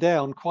come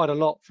down quite a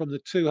lot from the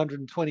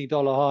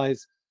 $220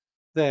 highs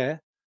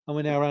there, and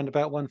we're now around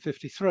about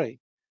 153.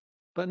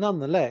 but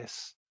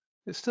nonetheless,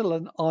 it's still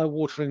an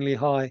eye-wateringly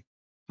high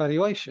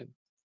valuation.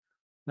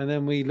 And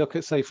then we look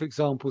at, say, for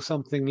example,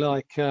 something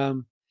like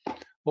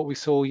what we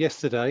saw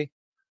yesterday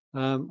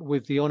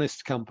with the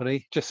Honest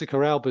company, Jessica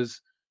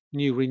Alba's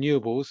new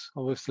renewables.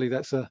 Obviously,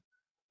 that's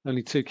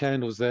only 2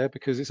 candles there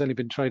because it's only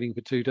been trading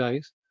for 2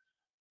 days.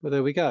 But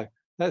there we go.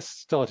 That's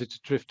started to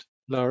drift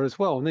lower as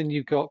well. And then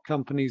you've got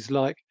companies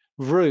like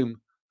Vroom,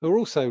 who are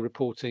also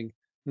reporting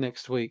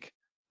next week.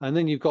 And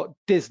then you've got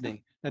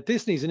Disney. Now,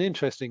 Disney's an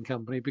interesting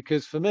company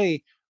because for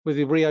me, with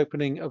the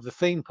reopening of the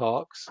theme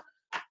parks,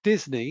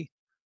 Disney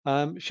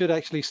should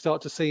actually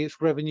start to see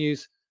its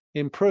revenues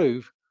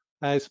improve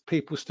as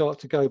people start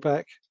to go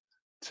back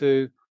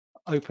to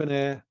open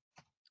air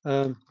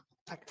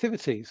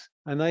activities,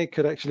 and they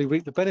could actually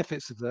reap the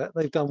benefits of that.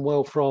 They've done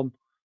well from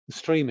the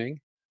streaming,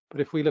 but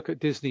if we look at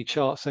Disney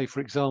charts, say for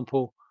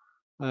example,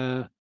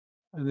 and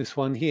this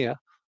one here,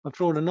 I've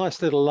drawn a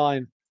nice little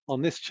line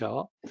on this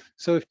chart.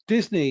 So if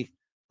Disney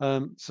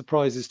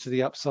surprises to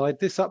the upside,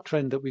 this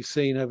uptrend that we've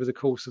seen over the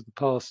course of the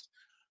past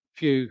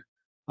few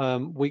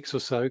weeks or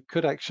so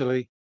could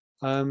actually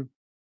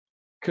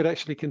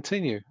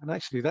continue. And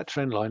actually that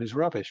trend line is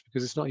rubbish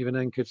because it's not even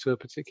anchored to a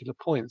particular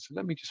point. So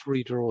let me just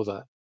redraw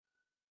that.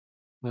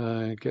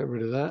 Get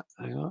rid of that.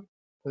 Hang on.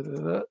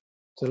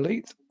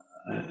 Delete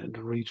and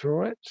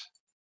redraw it.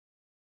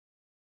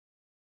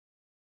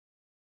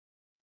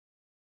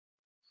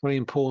 Very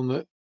important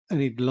that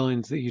any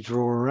lines that you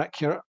draw are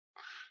accurate.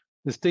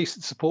 There's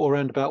decent support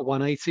around about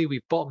 180.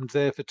 We've bottomed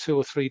there for 2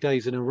 or 3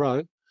 days in a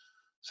row,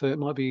 so it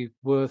might be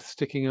worth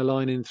sticking a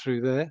line in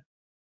through there.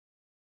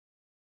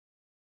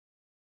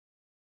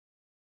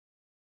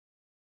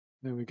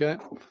 There we go.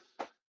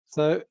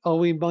 So are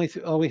we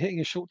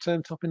hitting a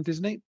short-term top in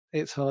Disney?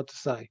 It's hard to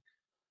say.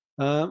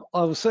 I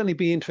will certainly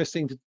be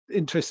interested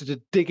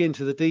to dig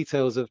into the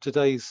details of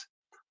today's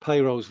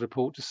payrolls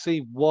report to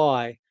see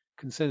why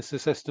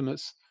consensus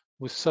estimates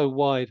were so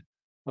wide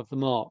of the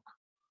mark.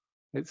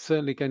 It's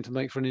certainly going to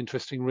make for an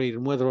interesting read,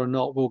 and whether or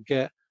not we'll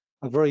get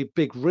a very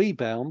big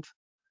rebound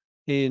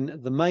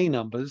in the May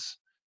numbers,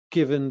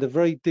 given the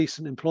very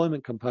decent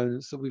employment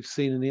components that we've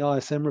seen in the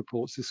ISM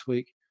reports this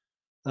week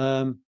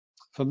for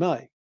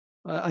May,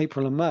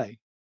 April and May.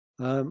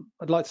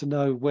 I'd like to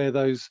know where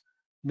those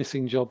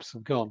missing jobs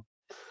have gone.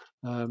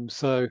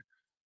 So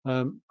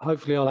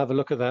hopefully I'll have a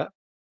look at that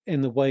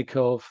in the wake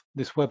of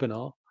this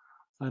webinar,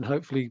 and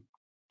hopefully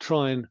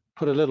try and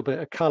put a little bit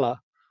of colour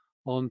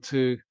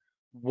onto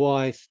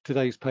why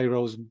today's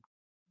payrolls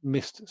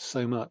missed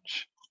so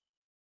much.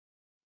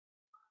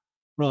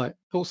 Right,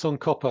 thoughts on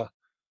copper.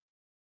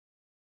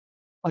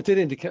 I did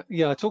indicate,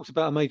 yeah, I talked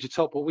about a major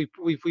top, but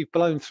we've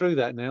blown through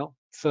that now.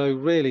 So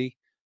really,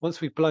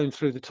 once we've blown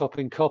through the top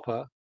in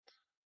copper,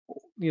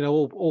 you know,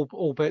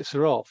 all bets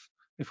are off.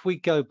 If we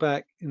go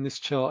back in this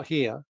chart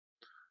here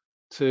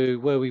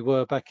to where we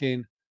were back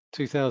in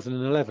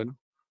 2011,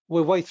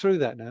 we're way through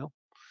that now.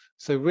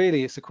 So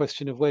really, it's a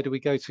question of where do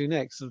we go to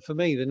next. And for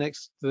me, the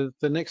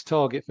next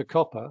target for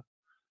copper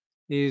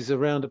is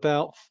around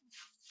about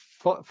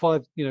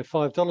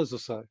 $5 or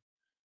so.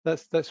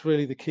 That's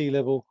really the key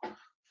level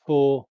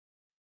for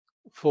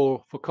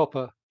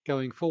copper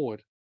going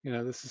forward. You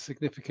know, that's a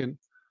significant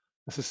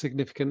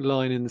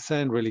line in the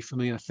sand really for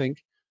me. I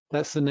think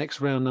that's the next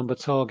round number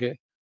target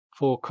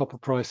for copper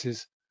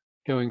prices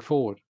going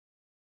forward,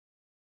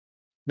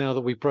 now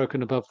that we've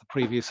broken above the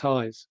previous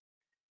highs.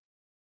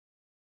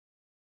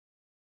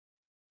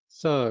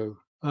 So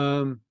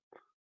I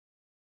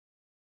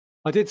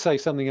did say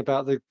something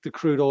about the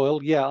crude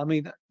oil. Yeah, I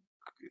mean,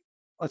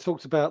 I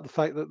talked about the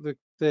fact that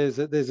there's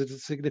a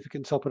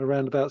significant top at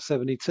around about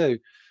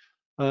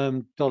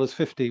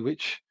 $72.50,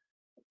 which,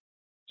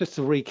 just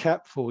to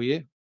recap for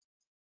you,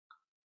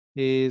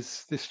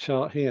 is this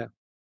chart here.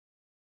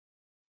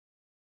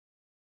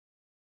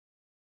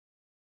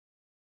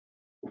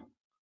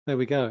 There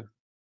we go.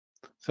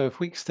 So if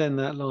we extend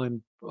that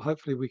line,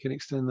 hopefully we can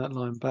extend that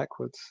line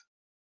backwards.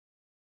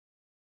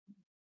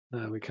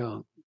 No, we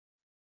can't.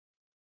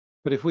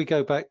 But if we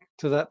go back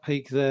to that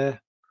peak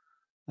there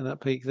and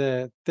that peak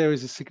there, there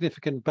is a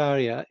significant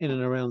barrier in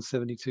and around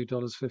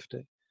 $72.50,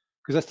 because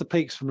that's the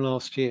peaks from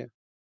last year.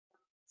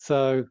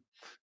 So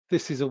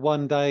this is a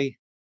 1-day,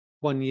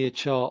 1-year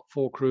chart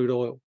for crude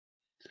oil.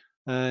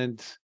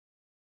 And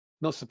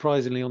not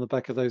surprisingly, on the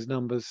back of those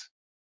numbers,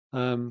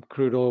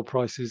 crude oil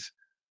prices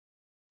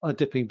are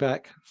dipping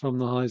back from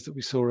the highs that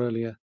we saw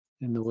earlier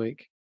in the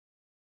week.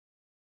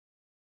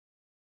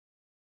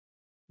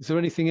 Is there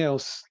anything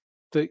else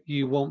that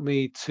you want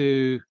me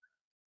to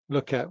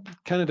look at?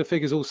 Canada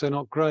figures also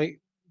not great.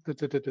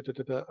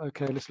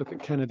 Okay, let's look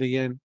at Canada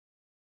yen.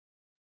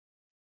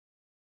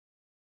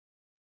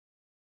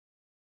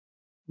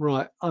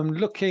 Right, I'm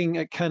looking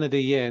at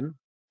Canada yen.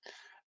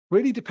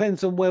 Really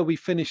depends on where we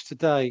finish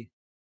today,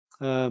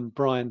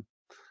 Brian.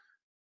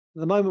 At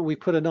the moment, we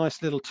put a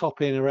nice little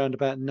top in around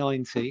about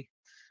 90.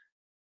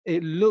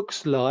 It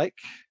looks like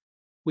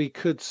we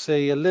could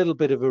see a little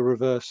bit of a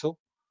reversal.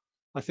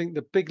 I think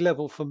the big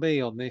level for me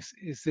on this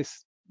is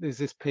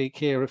this peak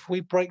here. If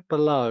we break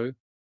below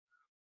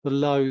the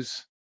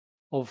lows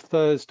of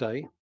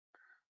Thursday,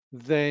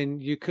 then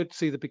you could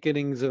see the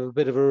beginnings of a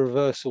bit of a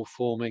reversal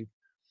forming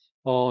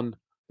on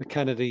the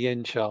Canada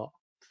yen chart,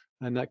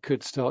 and that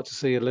could start to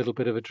see a little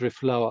bit of a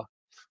drift lower,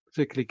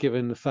 particularly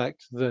given the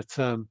fact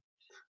that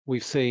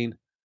we've seen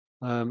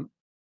a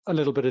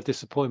little bit of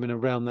disappointment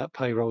around that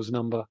payrolls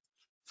number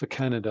for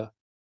Canada.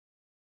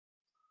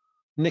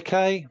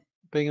 Nikkei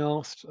being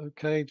asked,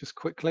 okay, just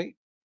quickly.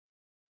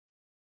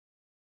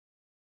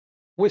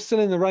 We're still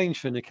in the range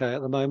for Nikkei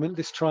at the moment.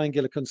 This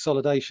triangular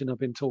consolidation I've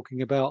been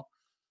talking about,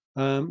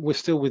 we're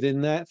still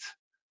within that.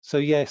 So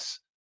yes,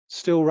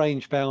 still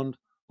range bound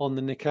on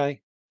the Nikkei.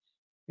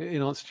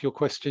 In answer to your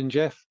question,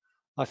 Jeff,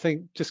 I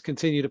think just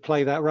continue to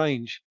play that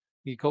range.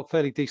 You've got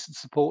fairly decent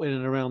support in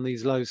and around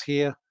these lows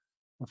here,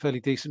 and fairly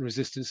decent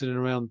resistance in and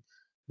around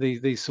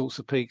these sorts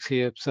of peaks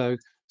here. So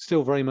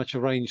still very much a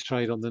range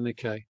trade on the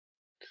Nikkei.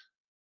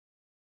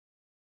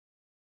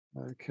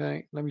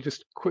 Okay, let me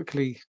just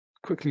quickly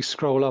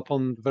scroll up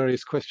on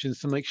various questions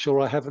to make sure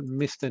I haven't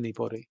missed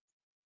anybody.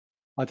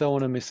 I don't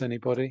want to miss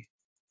anybody.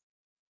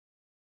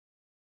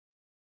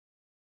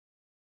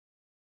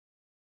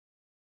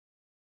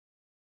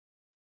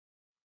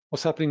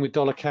 What's happening with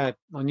dollar CAD?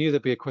 I knew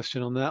there'd be a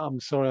question on that. I'm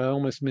sorry, I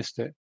almost missed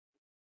it.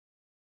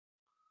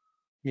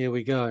 Here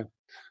we go.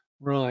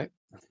 Right.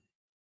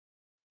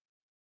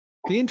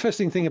 The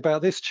interesting thing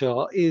about this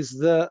chart is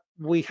that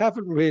we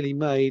haven't really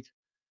made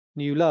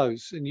new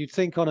lows, and you'd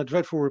think on a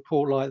dreadful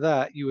report like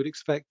that, you would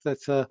expect that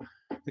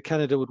the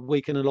Canada would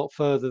weaken a lot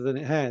further than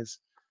it has.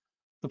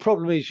 The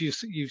problem is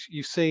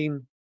you've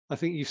seen, I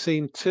think you've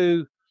seen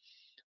two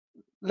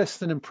less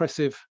than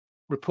impressive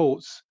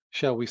reports,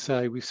 shall we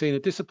say. We've seen a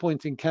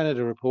disappointing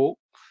Canada report,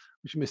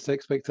 which missed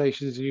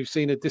expectations, and you've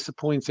seen a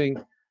disappointing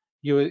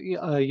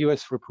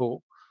US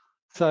report.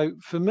 So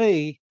for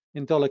me,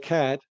 in dollar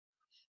CAD,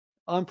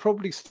 I'm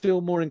probably still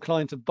more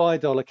inclined to buy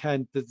dollar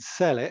CAD than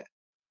sell it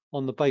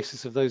on the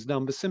basis of those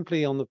numbers,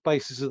 simply on the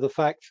basis of the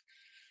fact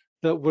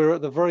that we're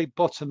at the very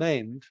bottom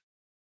end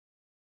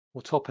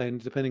or top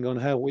end, depending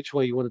on which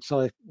way you want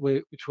to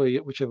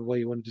whichever way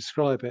you want to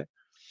describe it,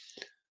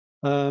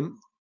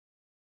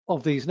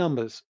 of these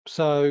numbers.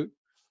 So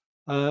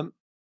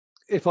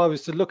if I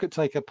was to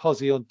take a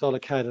posi on dollar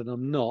CAD, and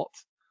I'm not,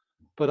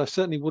 but I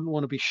certainly wouldn't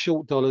want to be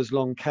short dollars,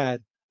 long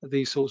CAD at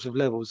these sorts of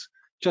levels,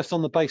 just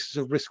on the basis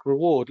of risk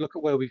reward. Look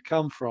at where we've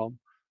come from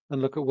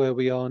and look at where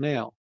we are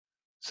now.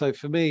 So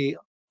for me,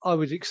 I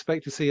would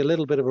expect to see a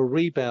little bit of a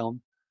rebound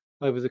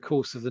over the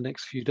course of the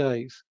next few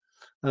days,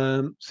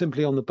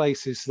 simply on the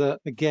basis that,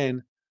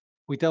 again,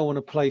 we don't want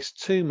to place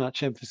too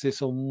much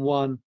emphasis on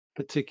one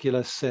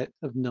particular set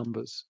of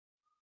numbers.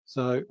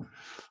 So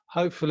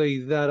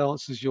hopefully that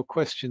answers your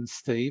question,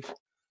 Steve.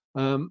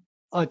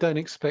 I don't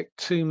expect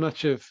too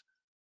much of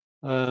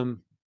a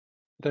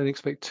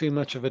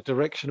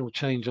directional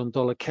change on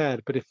dollar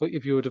CAD, but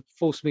if you were to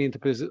force me into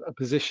a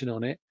position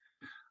on it,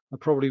 I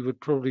would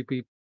probably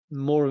be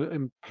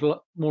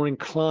more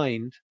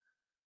inclined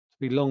to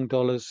be long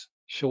dollars,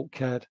 short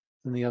CAD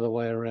than the other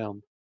way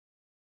around.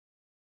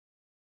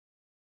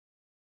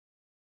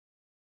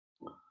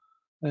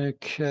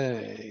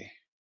 Okay,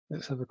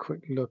 let's have a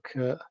quick look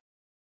at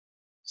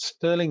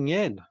sterling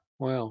yen.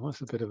 Wow, that's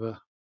a bit of a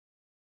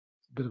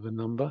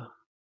number.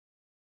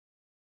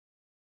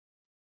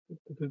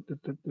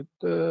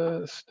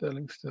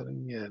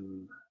 Sterling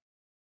yen.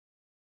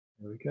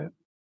 There we go.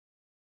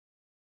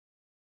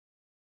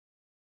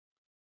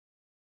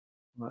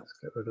 Let's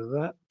get rid of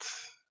that.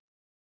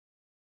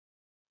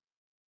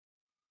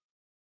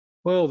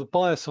 Well, the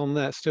bias on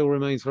that still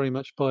remains very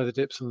much buy the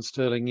dips on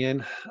sterling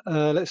yen.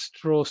 Let's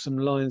draw some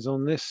lines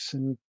on this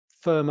and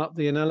firm up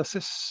the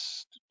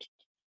analysis.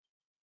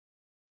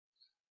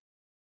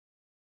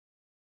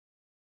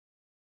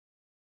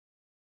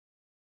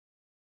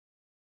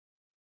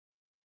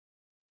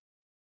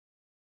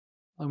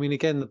 I mean,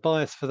 again, the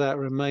bias for that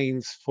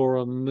remains for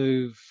a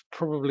move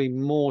probably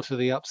more to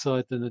the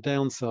upside than the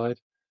downside,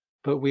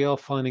 but we are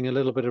finding a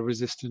little bit of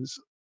resistance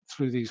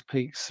through these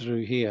peaks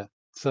through here.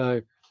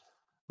 So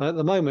at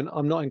the moment,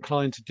 I'm not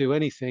inclined to do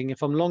anything.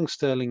 If I'm long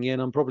sterling yen,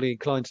 I'm probably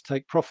inclined to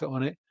take profit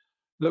on it,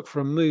 look for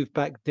a move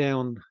back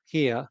down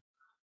here,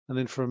 and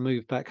then for a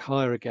move back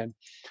higher again.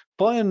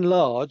 By and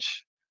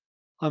large,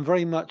 I'm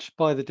very much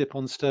buy the dip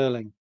on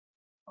sterling,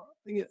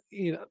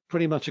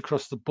 pretty much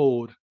across the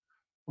board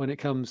when it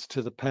comes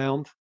to the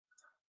pound.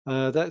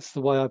 That's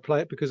the way I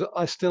play it, because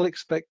I still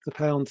expect the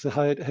pound to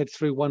head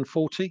through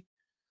 140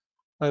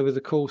 over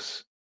the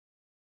course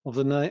of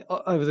the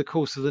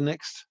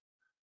next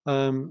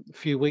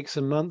few weeks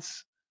and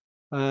months,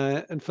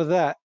 and for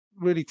that,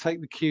 really take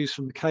the cues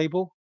from the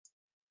cable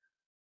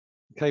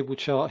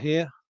chart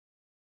here.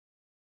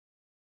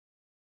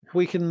 If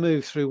we can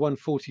move through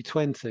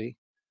 140.20,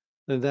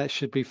 then that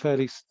should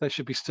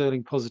be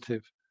sterling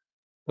positive.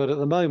 But at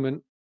the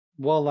moment,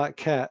 while that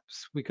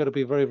caps, we've got to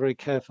be very, very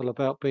careful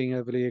about being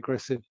overly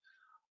aggressive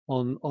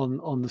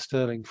on the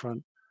sterling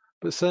front.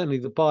 But certainly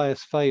the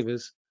bias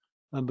favors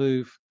a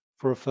move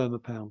for a firmer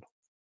pound.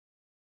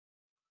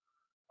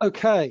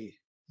 Okay,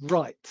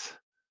 right.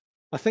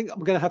 I think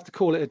I'm going to have to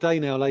call it a day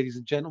now, ladies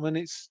and gentlemen.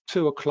 It's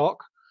 2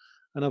 o'clock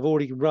and I've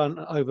already run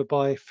over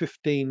by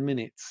 15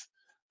 minutes.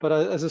 But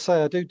as I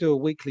say, I do a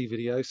weekly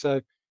video.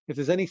 So if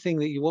there's anything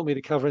that you want me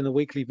to cover in the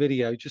weekly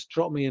video, just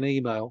drop me an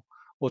email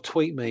or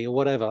tweet me or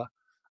whatever,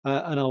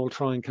 and I will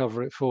try and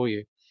cover it for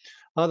you.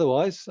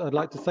 Otherwise, I'd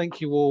like to thank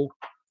you all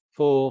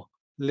for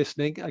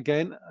listening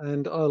again,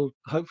 and I'll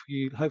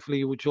hopefully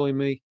you will join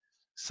me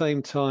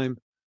same time,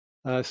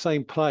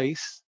 same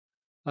place,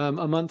 a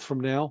month from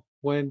now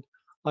when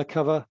I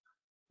cover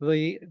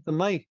the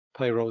May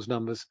payrolls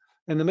numbers.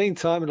 In the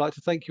meantime, I'd like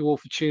to thank you all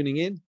for tuning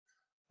in.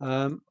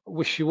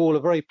 Wish you all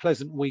a very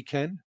pleasant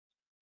weekend,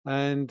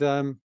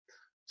 and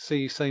see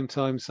you same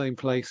time, same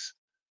place,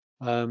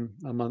 a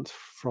month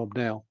from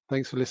now.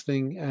 Thanks for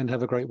listening and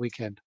have a great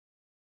weekend.